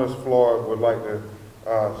 Philonis Floyd would like to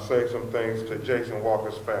say some things to Jason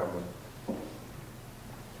Walker's family.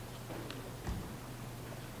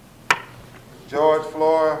 George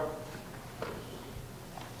Floyd.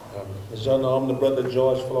 As y'all know, I'm the brother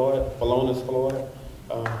George Floyd, Philonis Floyd.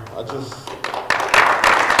 I just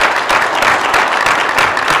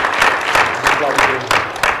like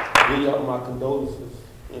to give y'all my condolences.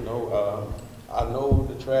 You know, I know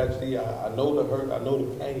the tragedy, I know the hurt, I know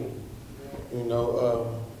the pain. You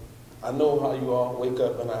know, I know how you all wake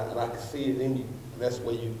up, and I can see it in you. And that's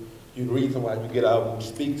where you the reason why you get out and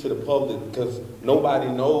speak to the public, because nobody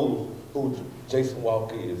knows who Jason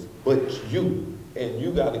Walker is but you. And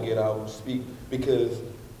you got to get out and speak, because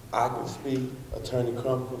I can speak, Attorney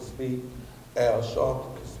Crump can speak, Al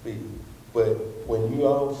Sharpton can speak. But when you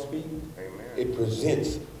all speak, amen, it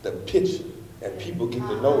presents the picture, and people get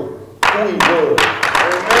to know who he was,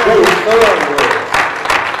 who his son was.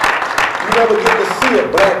 You never get to see a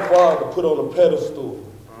black father put on a pedestal,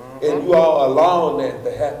 and you all allowing that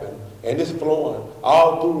to happen. And it's flowing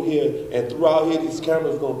all through here, and throughout here, these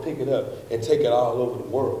cameras going to pick it up and take it all over the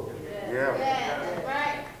world. Yeah.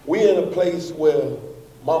 We're in a place where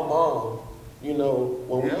my mom, you know,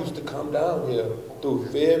 when we used to come down here through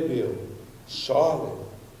Fayetteville, Charlotte,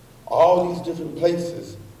 all these different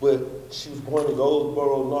places, but she was born in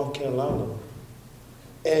Goldsboro, North Carolina.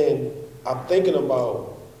 And I'm thinking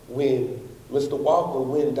about when Mr. Walker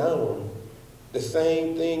went down, the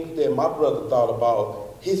same thing that my brother thought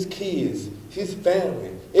about his kids, his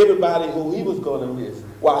family, everybody who he was going to miss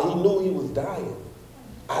while he knew he was dying.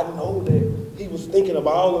 I know that he was thinking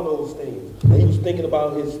about all of those things. And he was thinking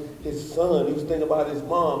about his son. He was thinking about his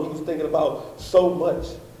mom. He was thinking about so much.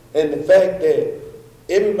 And the fact that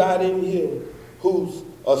everybody in here who's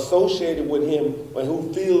associated with him and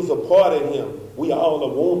who feels a part of him, we all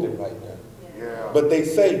are wounded right now. Yeah. But they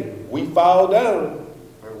say, we fall down,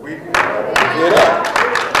 but we get up.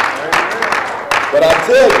 But I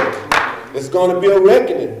tell you, it's going to be a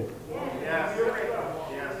reckoning.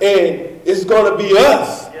 And it's going to be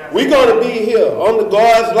us. We're going to be here on the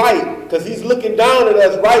God's light, because he's looking down at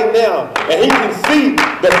us right now, and he can see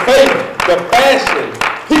the faith, the passion,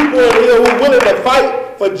 people in here who are willing to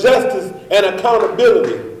fight for justice and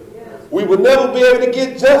accountability. We will never be able to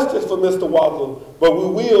get justice for Mr. Walker, but we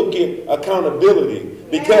will get accountability,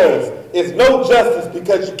 because it's no justice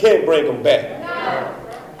because you can't bring him back.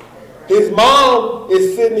 His mom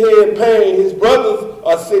is sitting here in pain. His brothers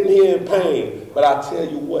are sitting here in pain. But I tell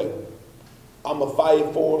you what, I'm going to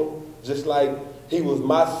fight for him just like he was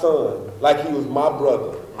my son, like he was my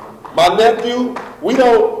brother. My nephew, we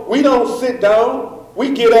don't sit down.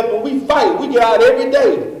 We get up and we fight. We get out every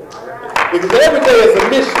day. Because every day is a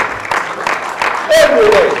mission. Every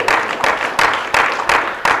day.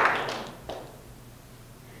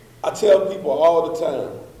 I tell people all the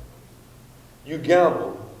time, you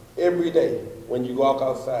gamble every day when you walk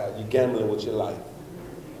outside. You're gambling with your life.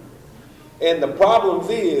 And the problem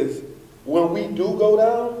is, when we do go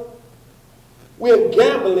down, We're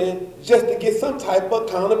gambling just to get some type of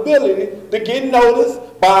accountability, to get noticed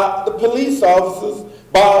by the police officers,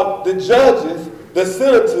 by the judges, the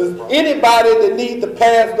senators, anybody that needs to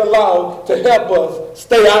pass the law to help us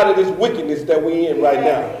stay out of this wickedness that we're in right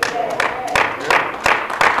now.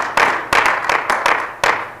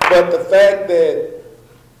 But the fact that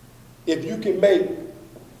if you can make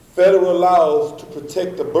federal laws to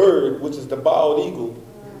protect the bird, which is the bald eagle,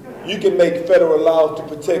 you can make federal laws to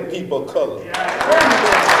protect people of color.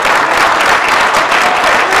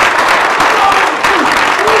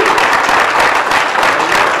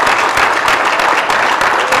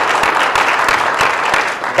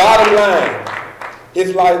 Bottom line,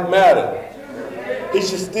 his life matters. He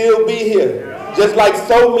should still be here. Just like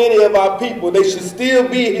so many of our people, they should still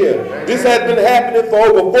be here. This has been happening for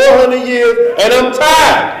over 400 years, and I'm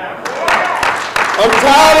tired. I'm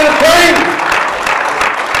tired of the pain.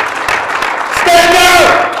 Stand up!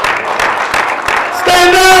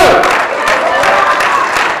 Stand up!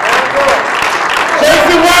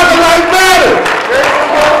 Jason Walker life matters.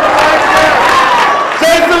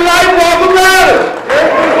 Jason life Walker matters.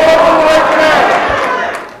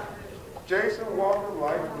 Jason Walker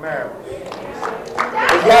life matters.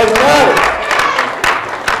 His life matters.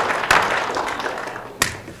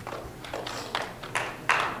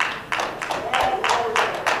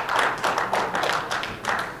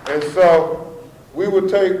 And so we would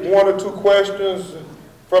take 1 or 2 questions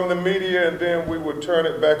from the media, and then we would turn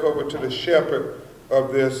it back over to the shepherd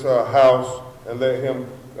of this house and let him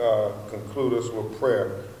conclude us with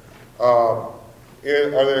prayer. Are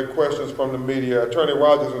there questions from the media? Attorney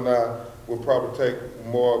Rogers and I will probably take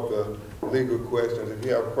more of the legal questions. If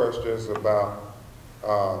you have questions about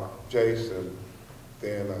Jason,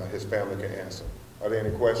 then his family can answer. Are there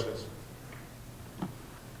any questions?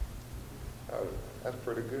 That's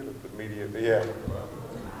pretty good of the media. Yeah.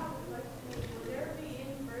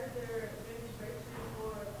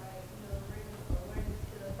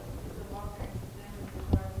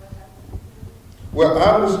 Well,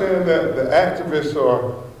 I understand that the activists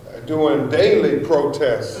are doing daily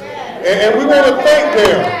protests, and we want to thank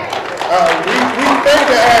them. We thank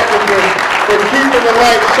the activists for keeping the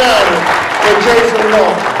light shining for Jason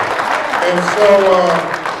Walker. And so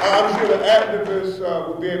I'm sure the activists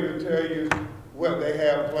will be able to tell you what they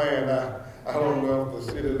have planned. I don't know if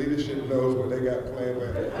the city leadership knows what they got planned,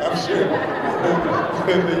 but I'm sure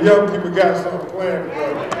the young people got something planned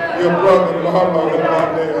for your brother Marlo and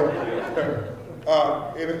Mondale.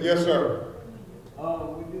 Yes, sir.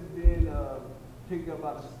 With this being picked up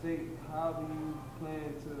by the state, how do you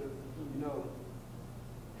plan to,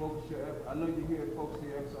 focus your effort? I know you hear focus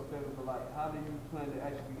your efforts on family, but how do you plan to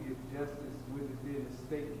actually get justice with it being a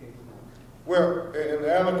state case now? Well, and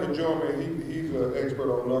Alan can join me. He's an expert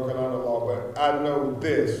on North Carolina law, but I know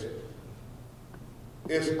this.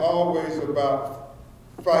 It's always about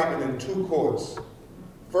fighting in 2 courts.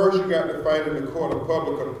 First, you got to fight in the court of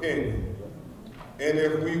public opinion. And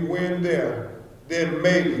if we win there, then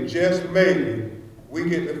maybe, just maybe, we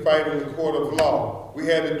get to fight in the court of law. We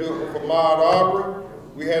had to do it with Ahmaud Arbery.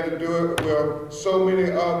 We had to do it with so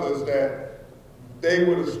many others that they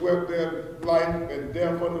would have swept their life and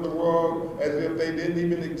death under the rug as if they didn't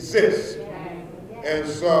even exist. And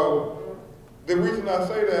so the reason I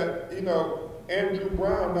say that, Andrew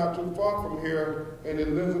Brown, not too far from here in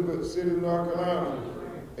Elizabeth City, North Carolina,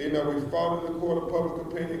 we fought in the court of public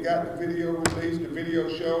opinion, got the video released. The video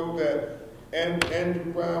showed that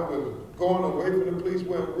Andrew Brown was going away from the police,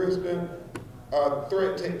 wasn't risking a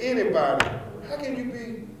threat to anybody. How can you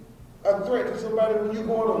be a threat to somebody when you're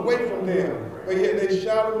going away from them? But yet they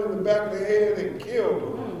shot him in the back of the head and killed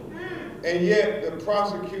him. And yet the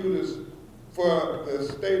prosecutors for the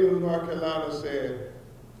state of North Carolina said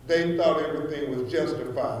they thought everything was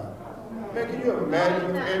justified. Man, can you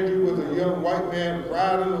imagine if Andrew was a young white man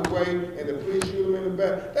riding away and the police shoot him in the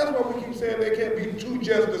back? That's why we keep saying there can't be 2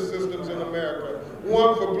 justice systems in America.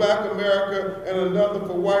 One for black America and another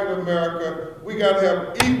for white America. We got to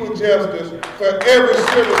have equal justice for every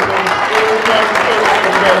citizen in the United States of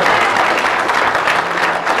America.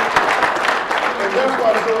 And that's why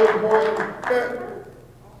it's so important that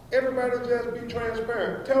everybody just be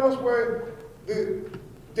transparent. Tell us where the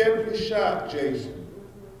deputy shot Jason.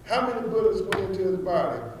 How many bullets went into his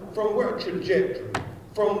body? From what trajectory?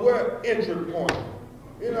 From what entry point?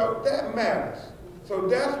 That matters. So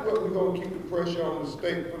that's what we're going to keep the pressure on the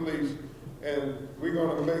state police, and we're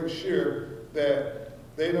going to make sure that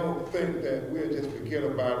they don't think that we'll just forget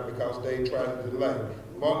about it because they try to delay.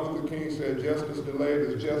 Martin Luther King said, justice delayed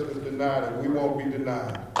is justice denied, and we won't be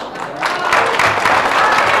denied.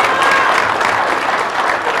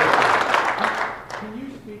 Can you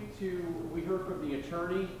speak to, we heard from the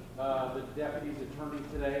attorney, the deputy's attorney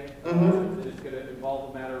today, Mm-hmm. that it's going to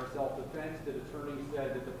involve a matter of self-defense. The attorney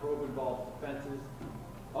said that the probe involves offenses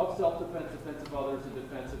of self-defense, defense of others, and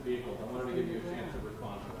defense of vehicles. I wanted to give you a chance to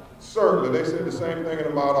respond to that. Certainly, they said the same thing in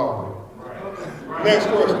the Mount Auburn. Right. Next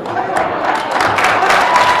question.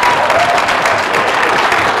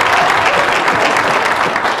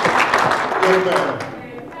 Yes, ma'am.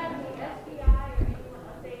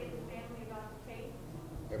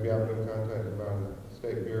 Have y'all been contacted by the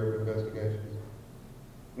State Bureau of Investigations?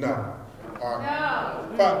 No. All right.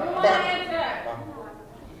 No. Fine. We want to answer.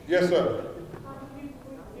 Yes, sir.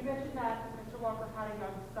 You mentioned that Mr. Walker had a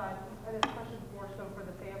young son, and this question is more so for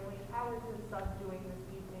the family. How is his son doing this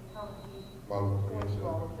evening? How is he going through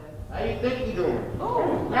all of this? How you think you doing?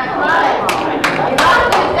 Oh, that's right.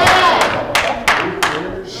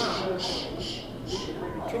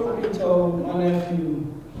 Truth be told, my nephew,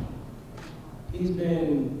 he's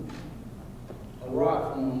been a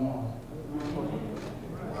rock from my mom.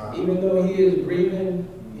 Even though he is grieving,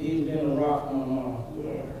 he's been a rock from my mom.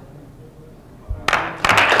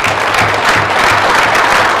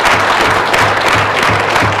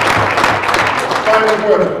 Final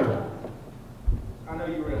question. I know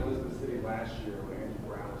you were in Elizabeth City last year when Andrew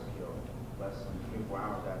Brown was killed, less than 24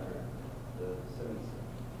 hours after the sentence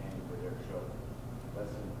came for their children.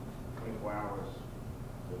 Less than 24 hours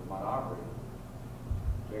with Montgomery,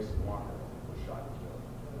 Jason Walker was shot and killed.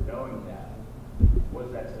 Knowing that, what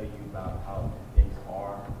does that tell you about how things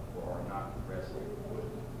are or are not progressing with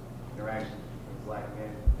interactions between black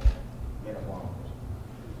men and men of law enforcement?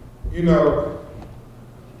 You know,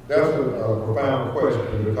 that's a profound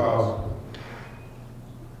question because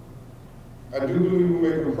I do believe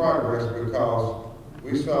we're making progress because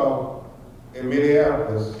we saw in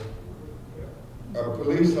Minneapolis a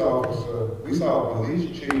police officer, we saw a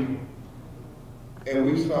police chief, and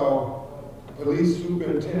we saw police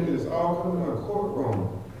superintendents all come in a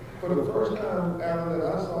courtroom for the first time, Alan, that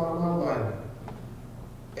I saw in my life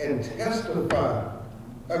and testify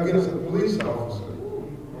against a police officer.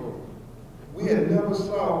 We had never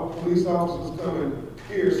saw police officers come and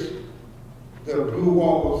pierce the blue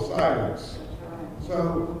wall of silence.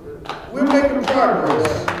 So we're making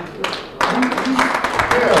progress.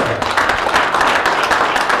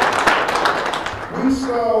 We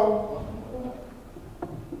saw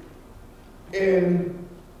in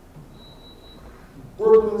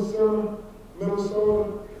Brooklyn Center,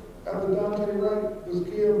 Minnesota, after Dante Wright was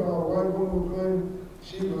killed by a white woman who claimed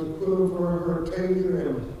she was pulling for her taser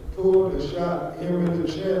and pulled and shot him in the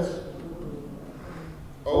chest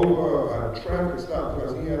over a traffic stop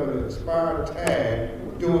because he had an expired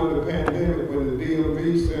tag during the pandemic when the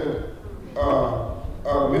DMV sent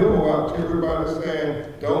a memo out to everybody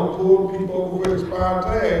saying, don't pull people over with expired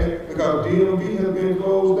tags because DMV has been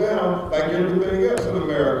closed down like everything else in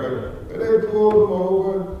America. But they pulled them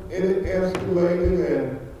over and it escalated,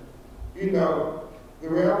 and you know, the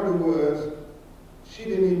reality was she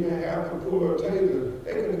didn't even have to pull her taser.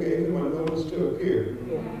 They could have gave him a notice to appear.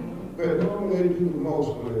 But normally they do the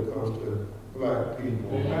most when it comes to black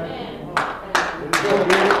people.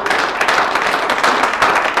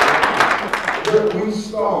 But we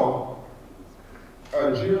saw a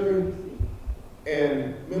jury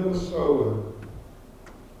in Minnesota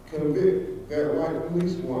convict that white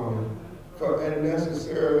police woman for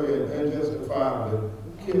unnecessarily and unjustifiably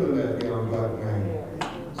killing that young black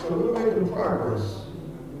man. So we're making progress.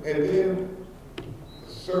 And then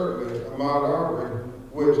certainly Ahmaud Arbery,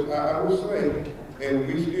 which I would say, and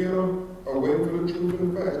we still are waiting for the truth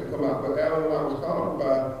and the facts to come out. But Alan and I was talking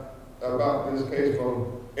about this case from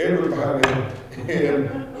everybody in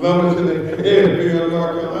Lumberton and Edinburgh,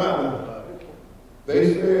 North Carolina.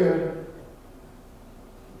 They said,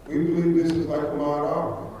 we believe this is like Ahmaud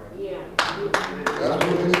Arbery. Yeah. That's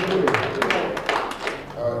what they said.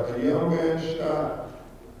 A young man shot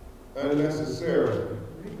unnecessarily.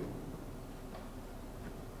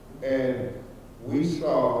 And we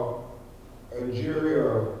saw a jury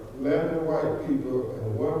of 11 white people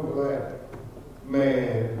and one black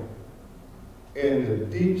man in the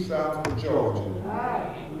deep south of Georgia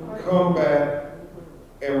come back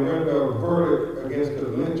and render a verdict against the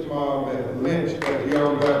lynch mob that lynched that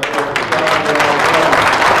young black person.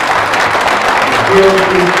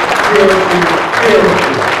 Guilty.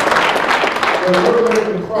 So we're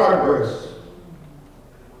making progress,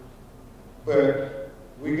 but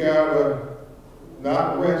we gotta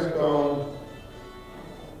not rest on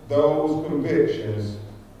those convictions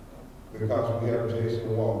because we have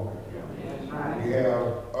Jason Walker. We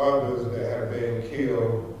have others that have been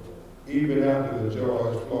killed even after the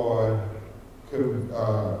George Floyd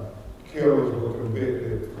killers were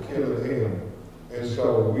convicted for killing him. And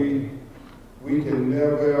so we can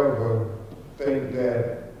never ever think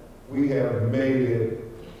that we have made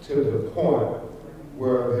it to the point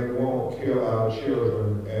where they won't kill our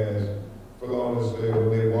children, as Philona said, when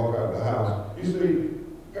they walk out the house. You see,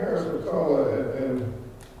 parents of color, and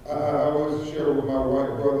I always share with my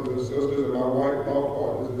white brothers and sisters and my white law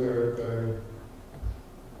partners and everything.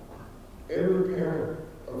 Every parent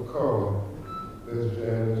of color, Ms.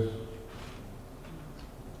 Janice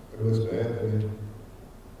and Mr. Anthony,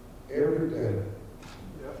 every day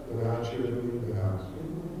when our children leave the house,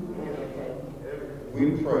 we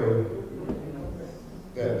pray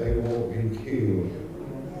that they won't be killed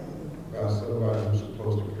by somebody who's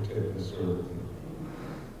supposed to protect and serve them.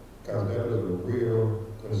 Because that is a real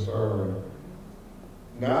concern.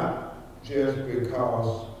 Not just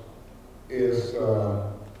because it's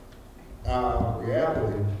our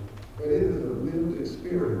reality, but it is a lived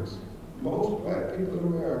experience. Most black people in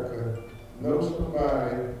America know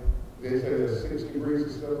somebody, they say there's 6 degrees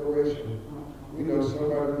of separation. We know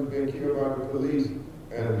somebody who's been killed by the police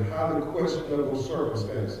and highly questionable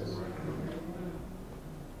circumstances.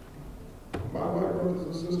 My white brothers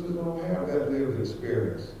and sisters don't have that lived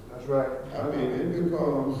experience. That's right. I mean, it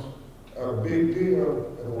becomes a big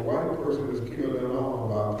deal if a white person is killed in arm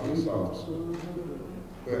by a police officer.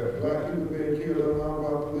 But black people being killed in arm by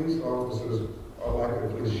police officers are like a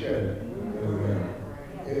cliche.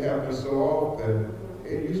 It happens so often,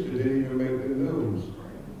 it used to didn't even make the news.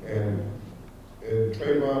 And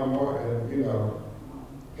Trayvon Martin, you know,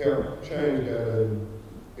 helped change that. And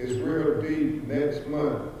it's real deep. Next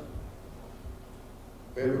month,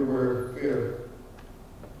 February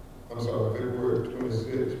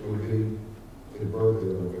 26th will be his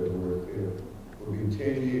birthday on February 5th. Will be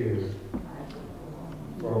 10 years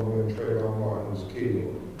from when Trayvon Martin was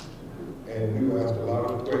killed. And we asked a lot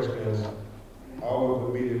of questions, all of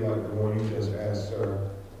the media like the one you just asked, sir.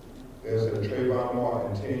 They said, Trayvon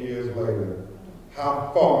Martin, 10 years later,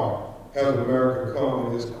 how far has America come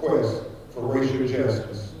in this quest for racial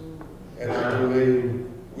justice? And I believe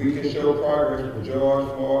we can show progress with George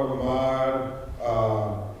Floyd, Ahmaud,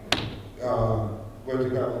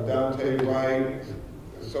 Dante Wright,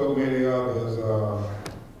 so many others.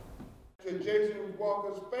 To Jason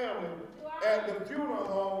Walker's family at the funeral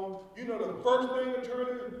home, you know the first thing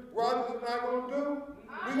Attorney Rogers and I going to do?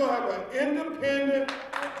 We're going to have an independent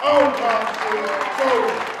autopsy so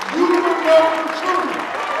you will know the truth.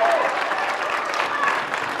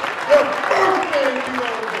 The first thing you're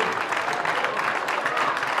going to do.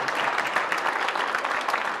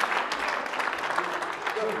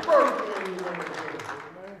 The first thing you're going to do.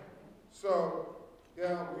 So,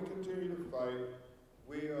 yeah, we continue to fight.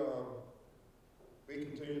 We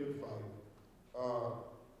continue to fight.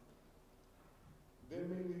 Didn't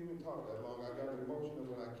mean to even talk that long. I got emotional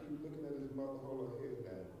when I keep looking at his mother hold her head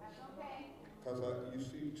down. That's okay. Because you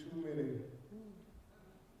see too many,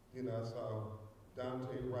 you know, I saw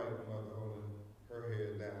Dante Wright mother holding her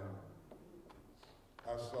head down.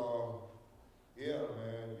 I saw, yeah,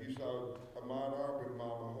 man, you saw Ahmaud Arbery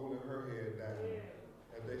mama holding her head down.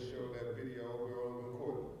 And they showed that video over on the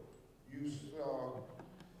court. You saw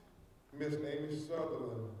Miss Amy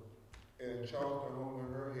Sutherland and Charleston holding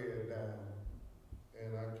her head down.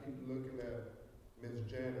 And I keep looking at Miss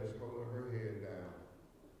Janice holding her head down.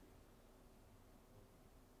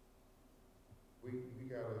 We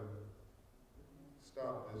gotta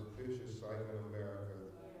stop this vicious cycle in America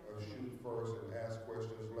of shoot first and ask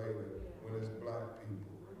questions later when it's black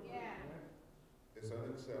people. Yeah. It's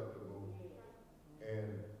unacceptable.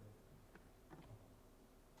 And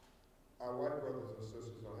our white brothers and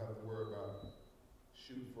sisters don't have to worry about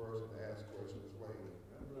shoot first and ask questions later.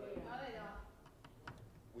 No, they don't.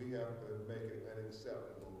 We have to make it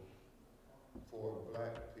unacceptable for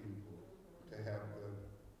black people to have to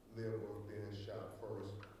live with being shot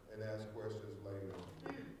first and ask questions later.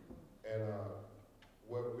 And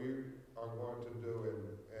what we are going to do,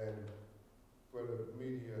 and for the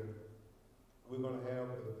media, we're going to have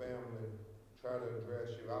the family try to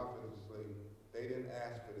address you. Obviously, they didn't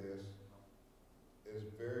ask for this. It's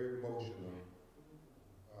very emotional.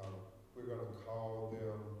 We're going to call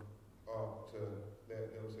them up to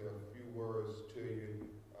let them say a few words to you.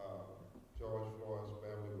 George Floyd's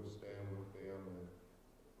family will stand with them, and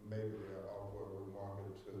maybe they'll offer a remark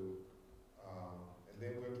or two. And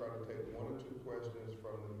then we'll try to take 1 or 2 questions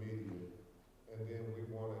from the media. And then we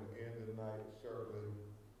want to end the night certainly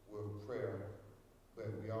with prayer. But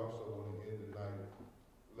we also want to end the night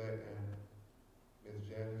letting Ms.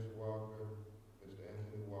 Janice Walker, Mr.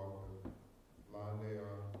 Anthony Walker,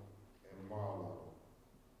 Lionel, and Marlo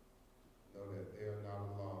know that they are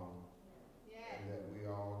not alone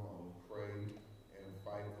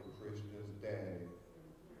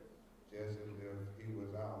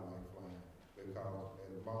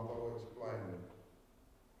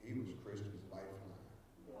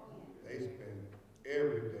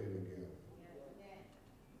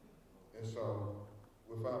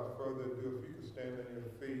without further ado, if you could stand on your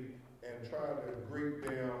feet and try to greet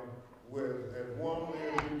them with as warmly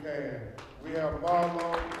as you can. We have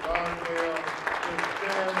Marlo, Londell, Mr.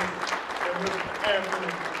 Janice, and Mr.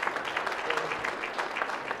 Anthony.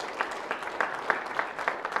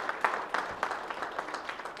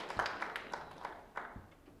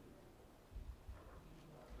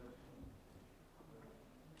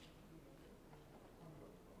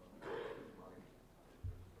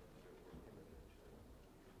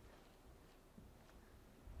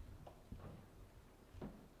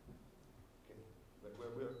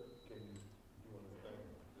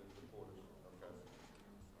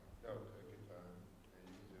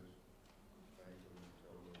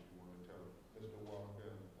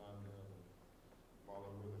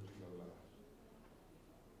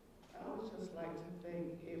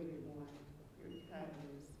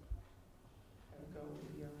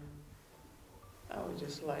 I would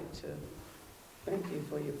just like to thank you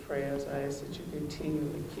for your prayers. I ask that you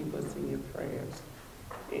continually keep us in your prayers.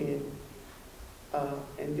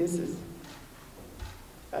 And this is,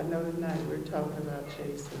 I know tonight we're talking about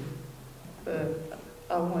Jason, but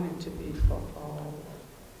I want it to be for all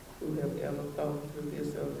who have ever gone through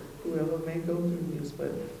this or whoever may go through this.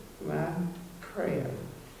 But my prayer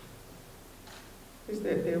is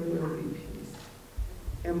that there will be peace,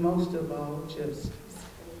 and most of all, justice.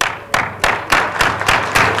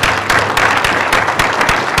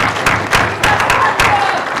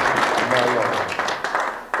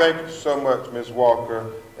 Thank you so much, Ms.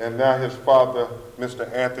 Walker. And now his father,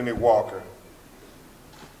 Mr. Anthony Walker.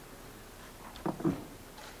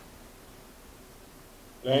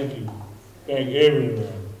 Thank you. Thank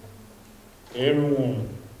everyone. Everyone.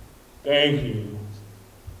 Thank you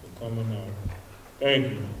for coming out.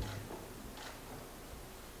 Thank you.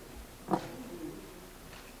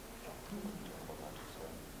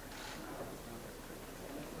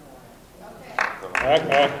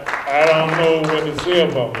 I don't know what to say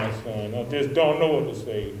about my son. I just don't know what to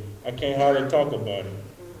say. I can't hardly talk about it.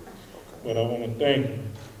 But I want to thank you.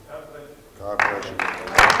 God bless you.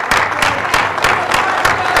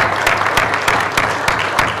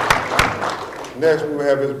 Next, we will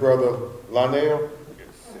have his brother, Lonnell.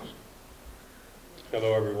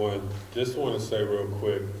 Hello, everyone. Just want to say real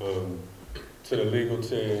quick to the legal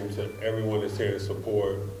team, to everyone that's here to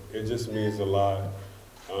support, it just means a lot.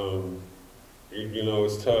 You know,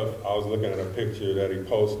 it's tough. I was looking at a picture that he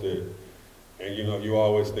posted, and you know, you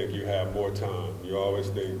always think you have more time. You always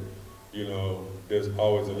think, you know, there's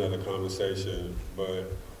always another conversation. But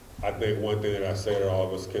I think one thing that I say that all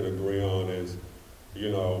of us can agree on is, you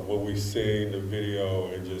know, when we seen the video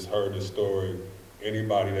and just heard the story,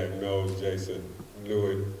 anybody that knows Jason knew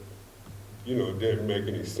it, you know, didn't make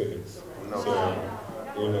any sense. No. So,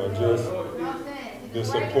 you know, just the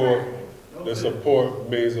support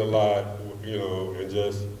means a lot. You know, and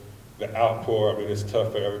just the outpour, I mean, it's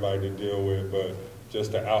tough for everybody to deal with, but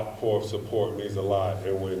just the outpour of support means a lot.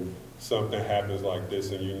 And when something happens like this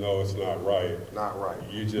and you know it's not right,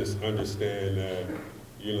 you just understand that,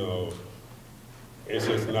 you know, it's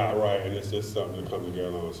just not right and it's just something to come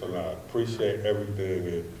together on. So I appreciate everything,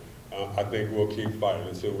 and I think we'll keep fighting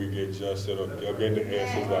until we get justice or get the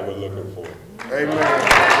answers that we're looking for.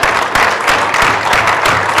 Amen.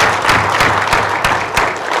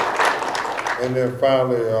 And then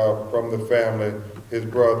finally, from the family, his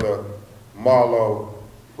brother, Marlo,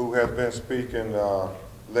 who has been speaking,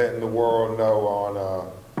 letting the world know on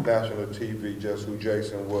national TV just who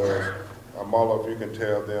Jason was. Marlo, if you can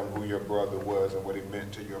tell them who your brother was and what he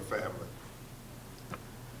meant to your family.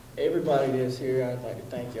 Everybody that's here, I'd like to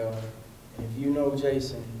thank y'all. And if you know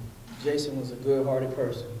Jason, Jason was a good-hearted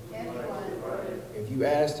person. If you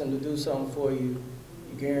asked him to do something for you,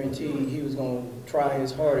 you guaranteed he was going to try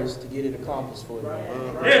his hardest to get it accomplished for you.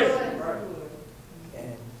 And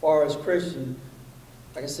as far as Christian,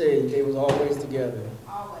 like I said, they was always together.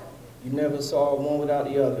 You never saw one without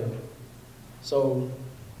the other. So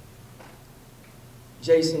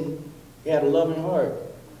Jason, he had a loving heart.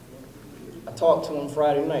 I talked to him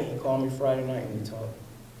Friday night. He called me Friday night and we talked.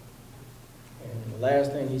 And the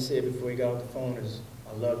last thing he said before he got off the phone is,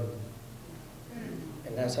 "I love you."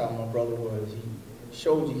 And that's how my brother was. He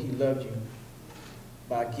showed you he loved you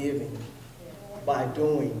by giving, by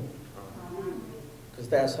doing, because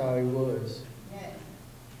that's how he was.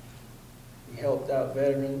 He helped out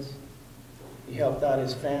veterans. He helped out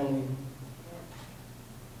his family.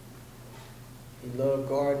 He loved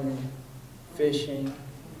gardening, fishing,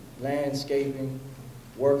 landscaping,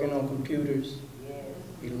 working on computers.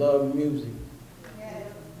 He loved music.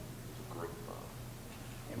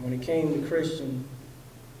 And when it came to Christian,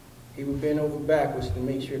 he would bend over backwards to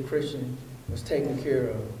make sure Christian was taken care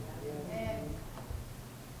of.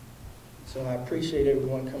 So I appreciate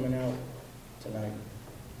everyone coming out tonight.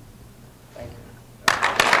 Thank you.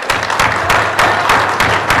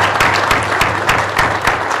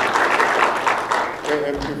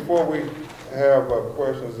 And before we have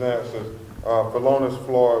questions and answers, Philonis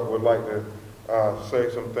Floyd would like to say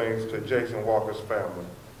some things to Jason Walker's family.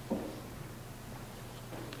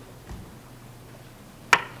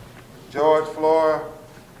 George Floyd.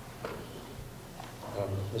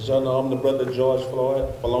 As y'all know, I'm the brother George Floyd,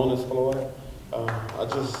 Philonis Floyd. I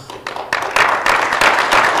just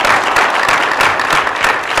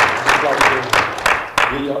like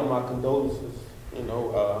to give y'all my condolences. You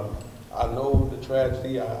know, I know the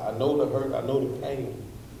tragedy, I know the hurt, I know the pain.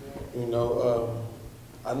 You know,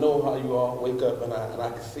 I know how you all wake up, and I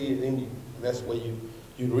can see it in you. And that's where you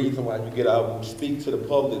the reason why you get out and speak to the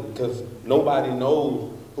public, because nobody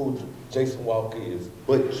knows who Jason Walker is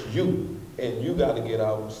but you. And you got to get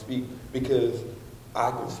out and speak, because I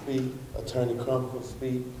can speak, Attorney Crump can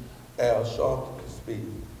speak, Al Sharpton can speak.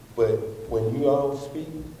 But when you all speak,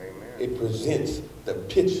 amen, it presents the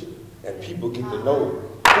picture, and people get to know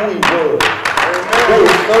who he was, who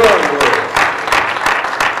his son was.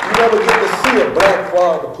 You never get to see a black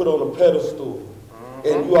father put on a pedestal,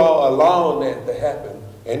 and you all allowing that to happen.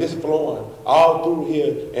 And it's flowing all through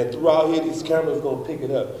here, and throughout here, these cameras going to pick it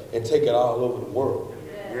up and take it all over the world.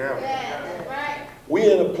 Yeah. We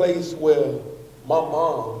in a place where my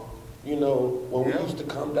mom, you know, when we used to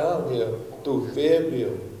come down here through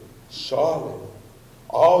Fayetteville, Charlotte,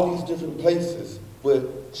 all these different places, but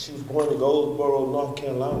she was born in Goldsboro, North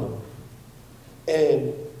Carolina.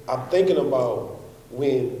 And I'm thinking about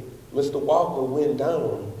when Mr. Walker went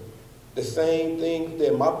down, the same thing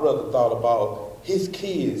that my brother thought about his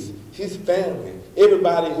kids, his family,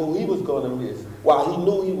 everybody who he was going to miss while he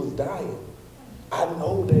knew he was dying. I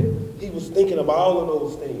know that he was thinking about all of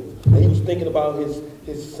those things. And he was thinking about his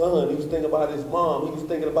son. He was thinking about his mom. He was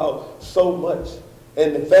thinking about so much.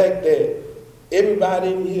 And the fact that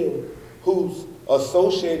everybody in here who's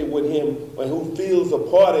associated with him and who feels a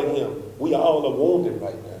part of him, we all are wounded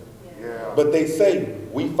right now. Yeah. But they say,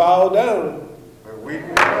 we fall down, but we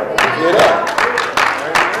get up.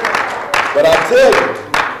 But I tell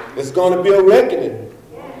you, it's going to be a reckoning.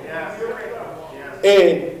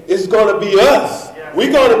 And it's going to be us.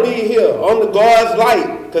 We're going to be here on the God's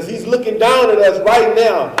light, because he's looking down at us right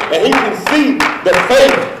now, and he can see the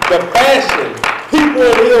faith, the passion, people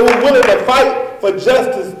in here who are willing to fight for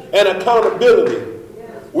justice and accountability.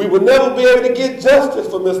 We will never be able to get justice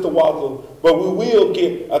for Mr. Walker, but we will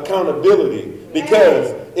get accountability,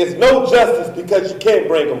 because it's no justice because you can't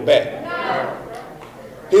bring him back.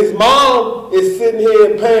 His mom is sitting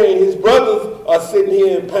here in pain. His brothers are sitting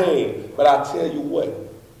here in pain. But I tell you what,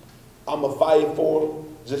 I'm going to fight for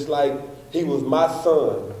him just like he was my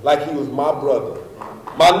son, like he was my brother.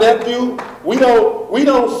 My nephew, we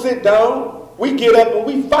don't sit down. We get up and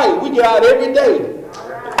we fight. We get out every day.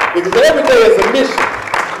 Because every day is a mission.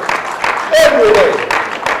 Every day.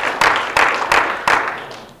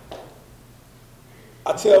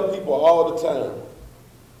 I tell people all the time,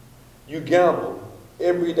 you gamble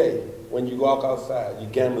every day when you walk outside. You're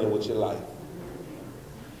gambling with your life.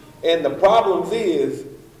 And the problem is,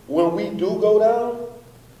 when we do go down,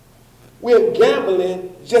 we're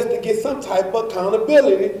gambling just to get some type of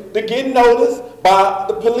accountability, to get noticed by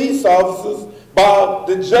the police officers, by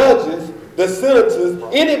the judges, the senators,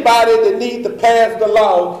 anybody that needs to pass the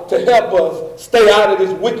law to help us stay out of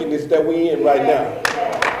this wickedness that we're in right now.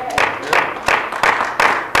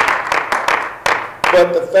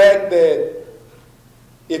 But the fact that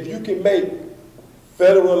if you can make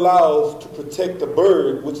federal laws to protect the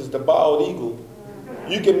bird, which is the bald eagle,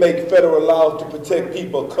 you can make federal laws to protect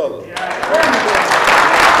people of color.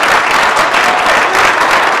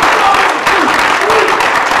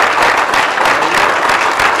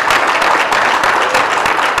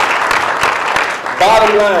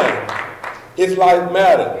 Bottom line, his life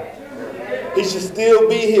matters. He should still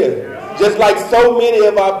be here. Just like so many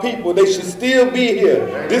of our people, they should still be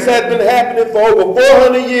here. This has been happening for over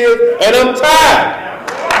 400 years, and I'm tired.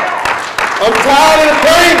 I'm tired of the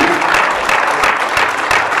pain.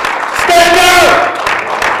 Stand up!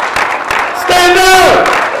 Stand up!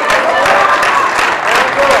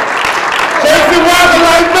 Jason Walker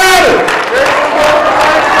life matters!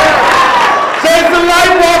 Jason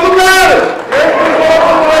life Walker matters!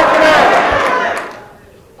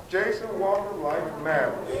 Jason Walker life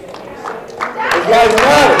matters. His life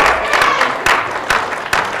matters.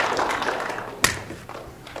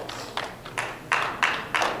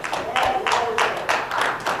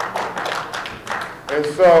 And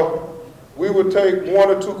so we would take one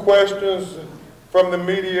or two questions from the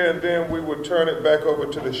media, and then we will turn it back over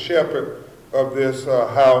to the shepherd of this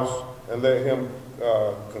house and let him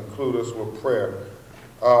conclude us with prayer.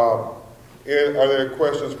 Are there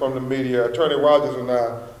questions from the media? Attorney Rogers and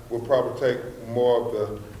I will probably take more of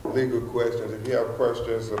the legal questions. If you have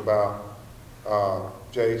questions about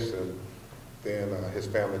Jason, then his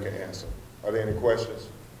family can answer. Are there any questions?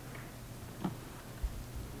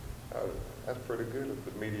 That's pretty good of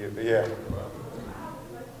the media. Yeah.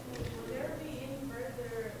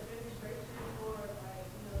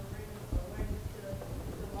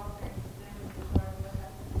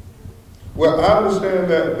 Well, I understand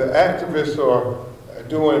that the activists are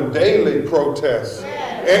doing daily protests,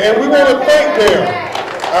 and we want to thank them.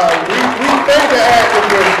 We thank the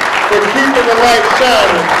activists for keeping the light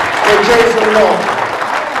shining for Jason Walker.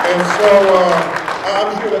 And so I'm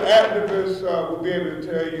sure the activists will be able to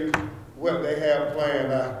tell you what they have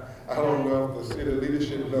planned. I don't know if the city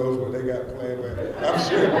leadership knows what they got planned, but I'm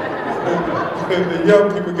sure the young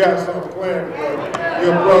people got something planned for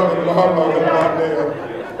your brother Marlo and Mondale.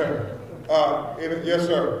 Yes,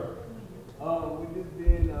 sir. We just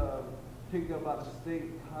been picked up by the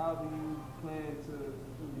state. How do you plan to,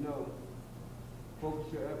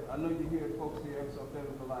 focus your effort? I know you hear focus your efforts on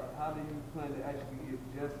federal, but like, how do you plan to actually give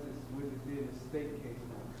justice with it being a state case?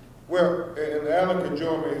 Well, and Alan can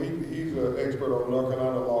join me. He's an expert on North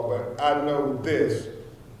Carolina law, but I know this.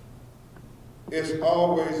 It's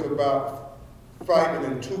always about fighting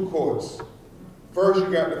in two courts. First,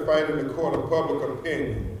 you got to fight in the court of public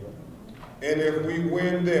opinion. And if we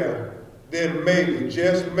win there, then maybe,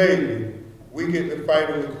 just maybe, we get to fight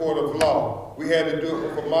in the court of law. We had to do it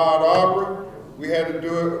with Ahmaud Arbery. We had to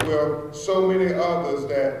do it with so many others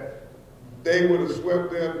that they would have swept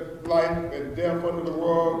their life and death under the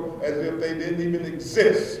rug as if they didn't even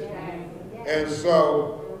exist. And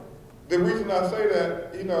so the reason I say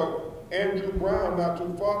that, Andrew Brown, not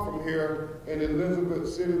too far from here in Elizabeth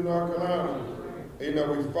City, North Carolina,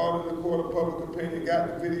 we fought in the court of public opinion, got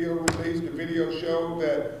the video released. The video showed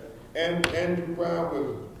that Andrew Brown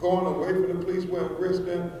was going away from the police, wasn't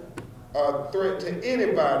risking a threat to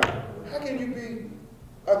anybody. How can you be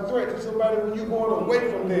a threat to somebody when you're going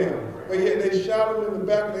away from them? But yet they shot him in the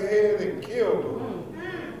back of the head and killed him.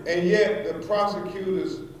 And yet the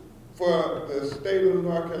prosecutors for the state of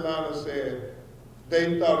North Carolina said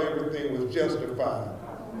they thought everything was justified.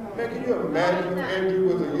 Man, can you imagine if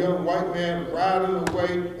Andrew was a young white man riding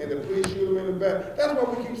away and the police shoot him in the back? That's why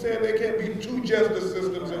we keep saying there can't be two justice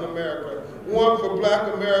systems in America. One for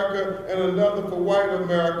black America and another for white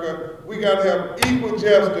America. We got to have equal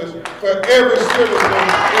justice for every citizen in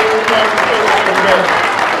the United States of America.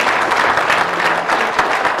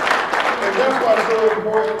 And that's why it's so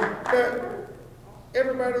important that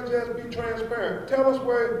everybody just be transparent. Tell us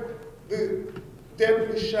where the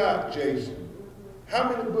deputy shot Jason. How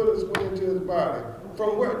many bullets went into his body?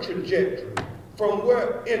 From what trajectory? From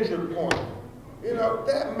what entry point?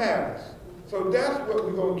 That matters. So that's what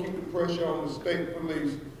we're going to keep the pressure on the state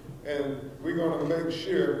police, and we're going to make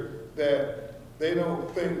sure that they don't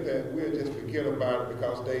think that we'll just forget about it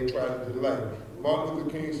because they try to delay. Martin Luther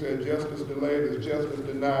King said, justice delayed is justice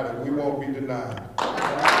denied, and we won't be denied.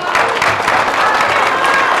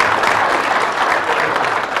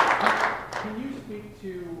 Can you speak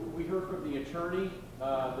to, we heard from the attorney,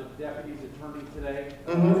 the deputy's attorney today,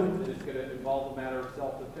 that it's going to involve a matter of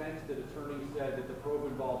self-defense. The attorney said that the probe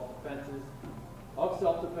involves offenses of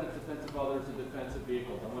self-defense, defense of others, and defense of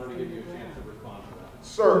vehicles. I wanted to give you a chance to respond to that.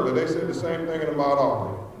 Certainly. They said the same thing in Ahmaud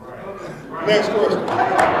Arbery. Right. Next question.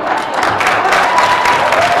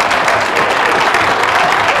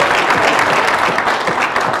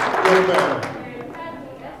 Yes, ma'am.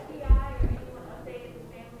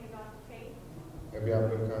 Have y'all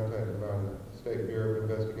been contacted by the State Bureau of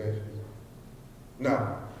Investigations? No.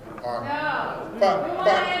 All right. No. We want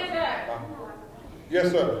to answer.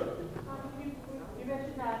 Yes, sir. You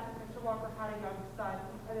mentioned that Mr. Walker had a young son.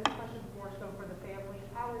 This question is more so for the family.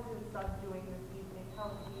 How is his son doing this evening? How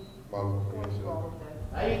is he going through all of this?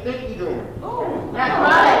 How you think he's doing? Oh, that's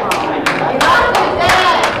right.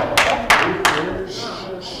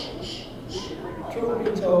 Truth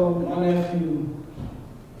be told, my nephew,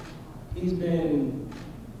 he's been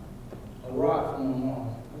a rock from my mom.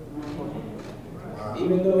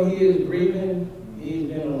 Even though he is grieving, he's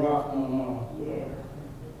been a rock from my mom.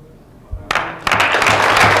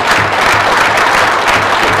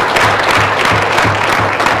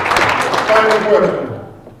 Final question.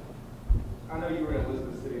 I know you were in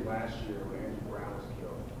Elizabeth City last year when Andrew Brown was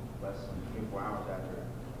killed, less than 24 hours after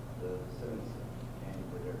the sentencing came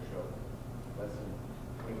for their children. Less than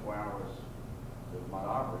 24 hours with Ahmaud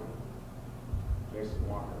Arbery, Jason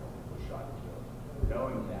Walker was shot and killed.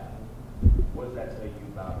 does that tell you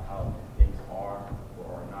about how things are or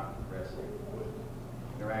are not progressing with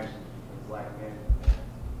interactions between black men and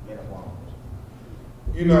men of law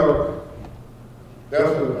enforcement? You know, that's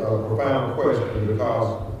a profound question, because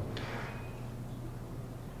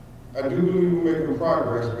I do believe we're making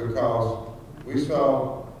progress, because we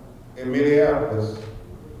saw in Minneapolis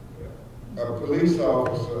a police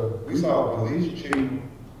officer, we saw a police chief,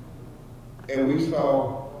 and we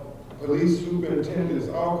saw police superintendents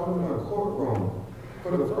all come in a courtroom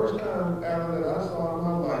for the first time, Alan, that I saw in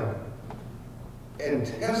my life, and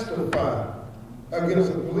testify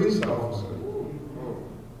against a police officer.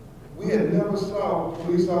 We had never saw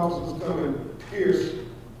police officers come and pierce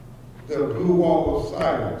the blue wall of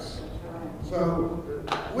silence. So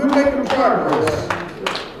we're making progress.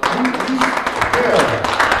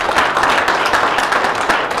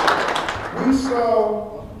 We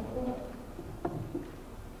saw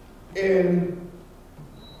in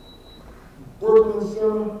Brooklyn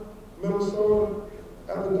Center, Minnesota,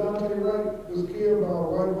 after Dante Wright was killed by a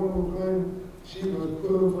white woman who claimed she was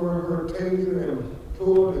pulling for her taser and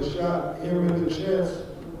pulled and shot him in the chest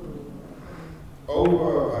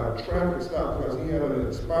over a traffic stop because he had an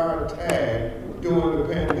expired tag during the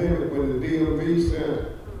pandemic when the DMV sent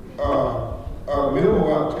a memo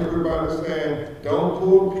out to everybody saying, don't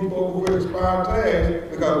pull people over for expired tags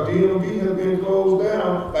because DMV has been closed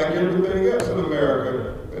down like everything else in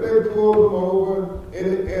America. But they pulled them over and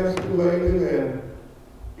it escalated, and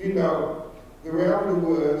you know, the reality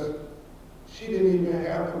was she didn't even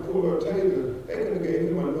have to pull her taser. They could have gave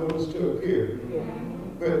him a notice to appear.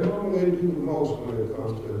 But normally they do the most when it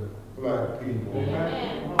comes to black people.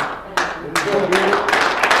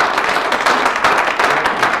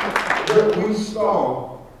 But we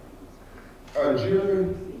saw a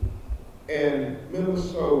jury in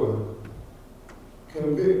Minnesota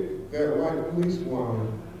convict that white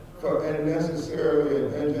policewoman for unnecessarily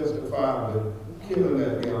and unjustifiably killing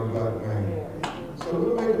that young black man. So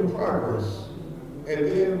we're making progress. And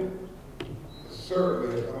then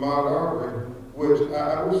certainly Ahmaud Arbery, which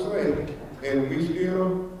I will say, and we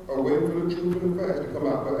still are waiting for the truth and the facts to come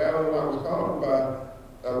out. But Alan and I was talking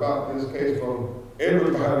about this case from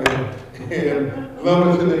everybody in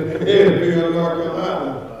London and Fayetteville, North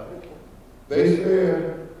Carolina. They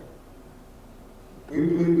said, we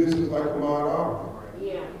believe this is like Ahmaud Arbery.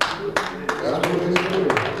 Yeah. That's what they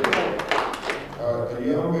said. A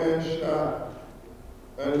young man shot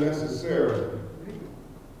unnecessarily.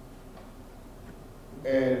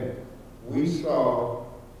 And we saw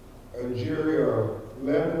a jury of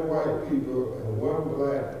 11 white people and one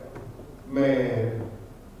black man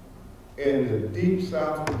in the deep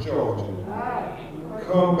south of Georgia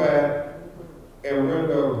come back and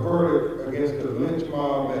render a verdict against the lynch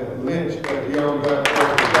mob that lynched that young black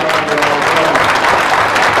person.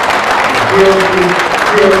 Guilty.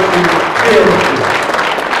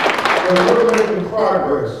 So we're making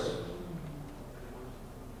progress,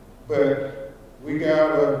 but we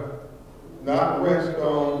gotta not rest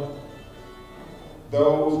on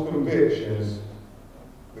those convictions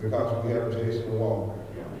because we have Jason Walker.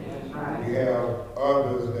 We have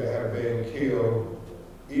others that have been killed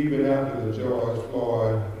even after the George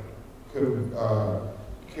Floyd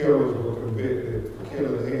killers were convicted for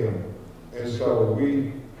killing him. And so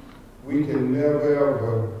we can never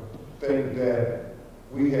ever think that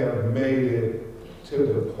we have made it to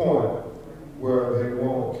the point where they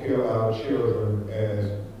won't kill our children,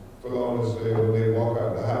 as Philona said, when they walk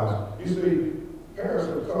out the house. You see, parents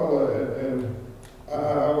of color, and I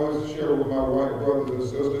always share with my white brothers and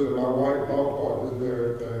sisters and my white law partners and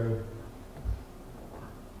everything.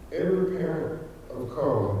 Every parent of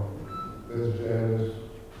color, Ms. Janice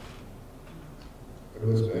and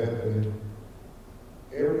Mr. Anthony,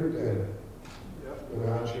 every day when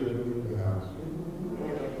our children leave the house,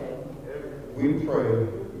 we pray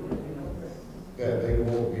that they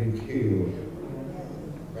won't be killed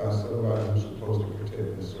by somebody who's supposed to protect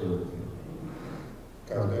and serve them.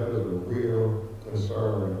 Because that is a real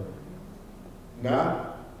concern,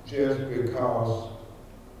 not just because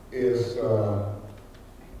it's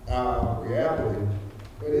our reality,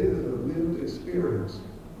 but it is a lived experience.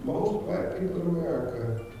 Most black people in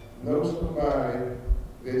America know somebody,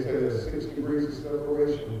 they say there's 6 degrees of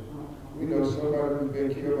separation. We know somebody who's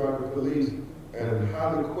been killed by the police in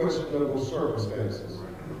highly questionable circumstances.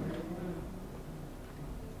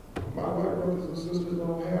 My white brothers and sisters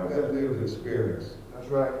don't have that lived experience. That's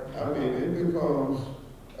right. I mean, it becomes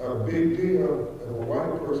a big deal if a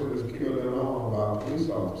white person is killed in an arm by a police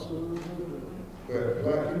officer. But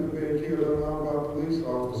black people being killed in an arm by police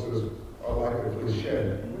officers are like a cliche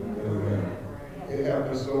in America. It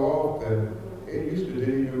happens so often, it used to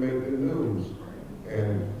didn't even make the news.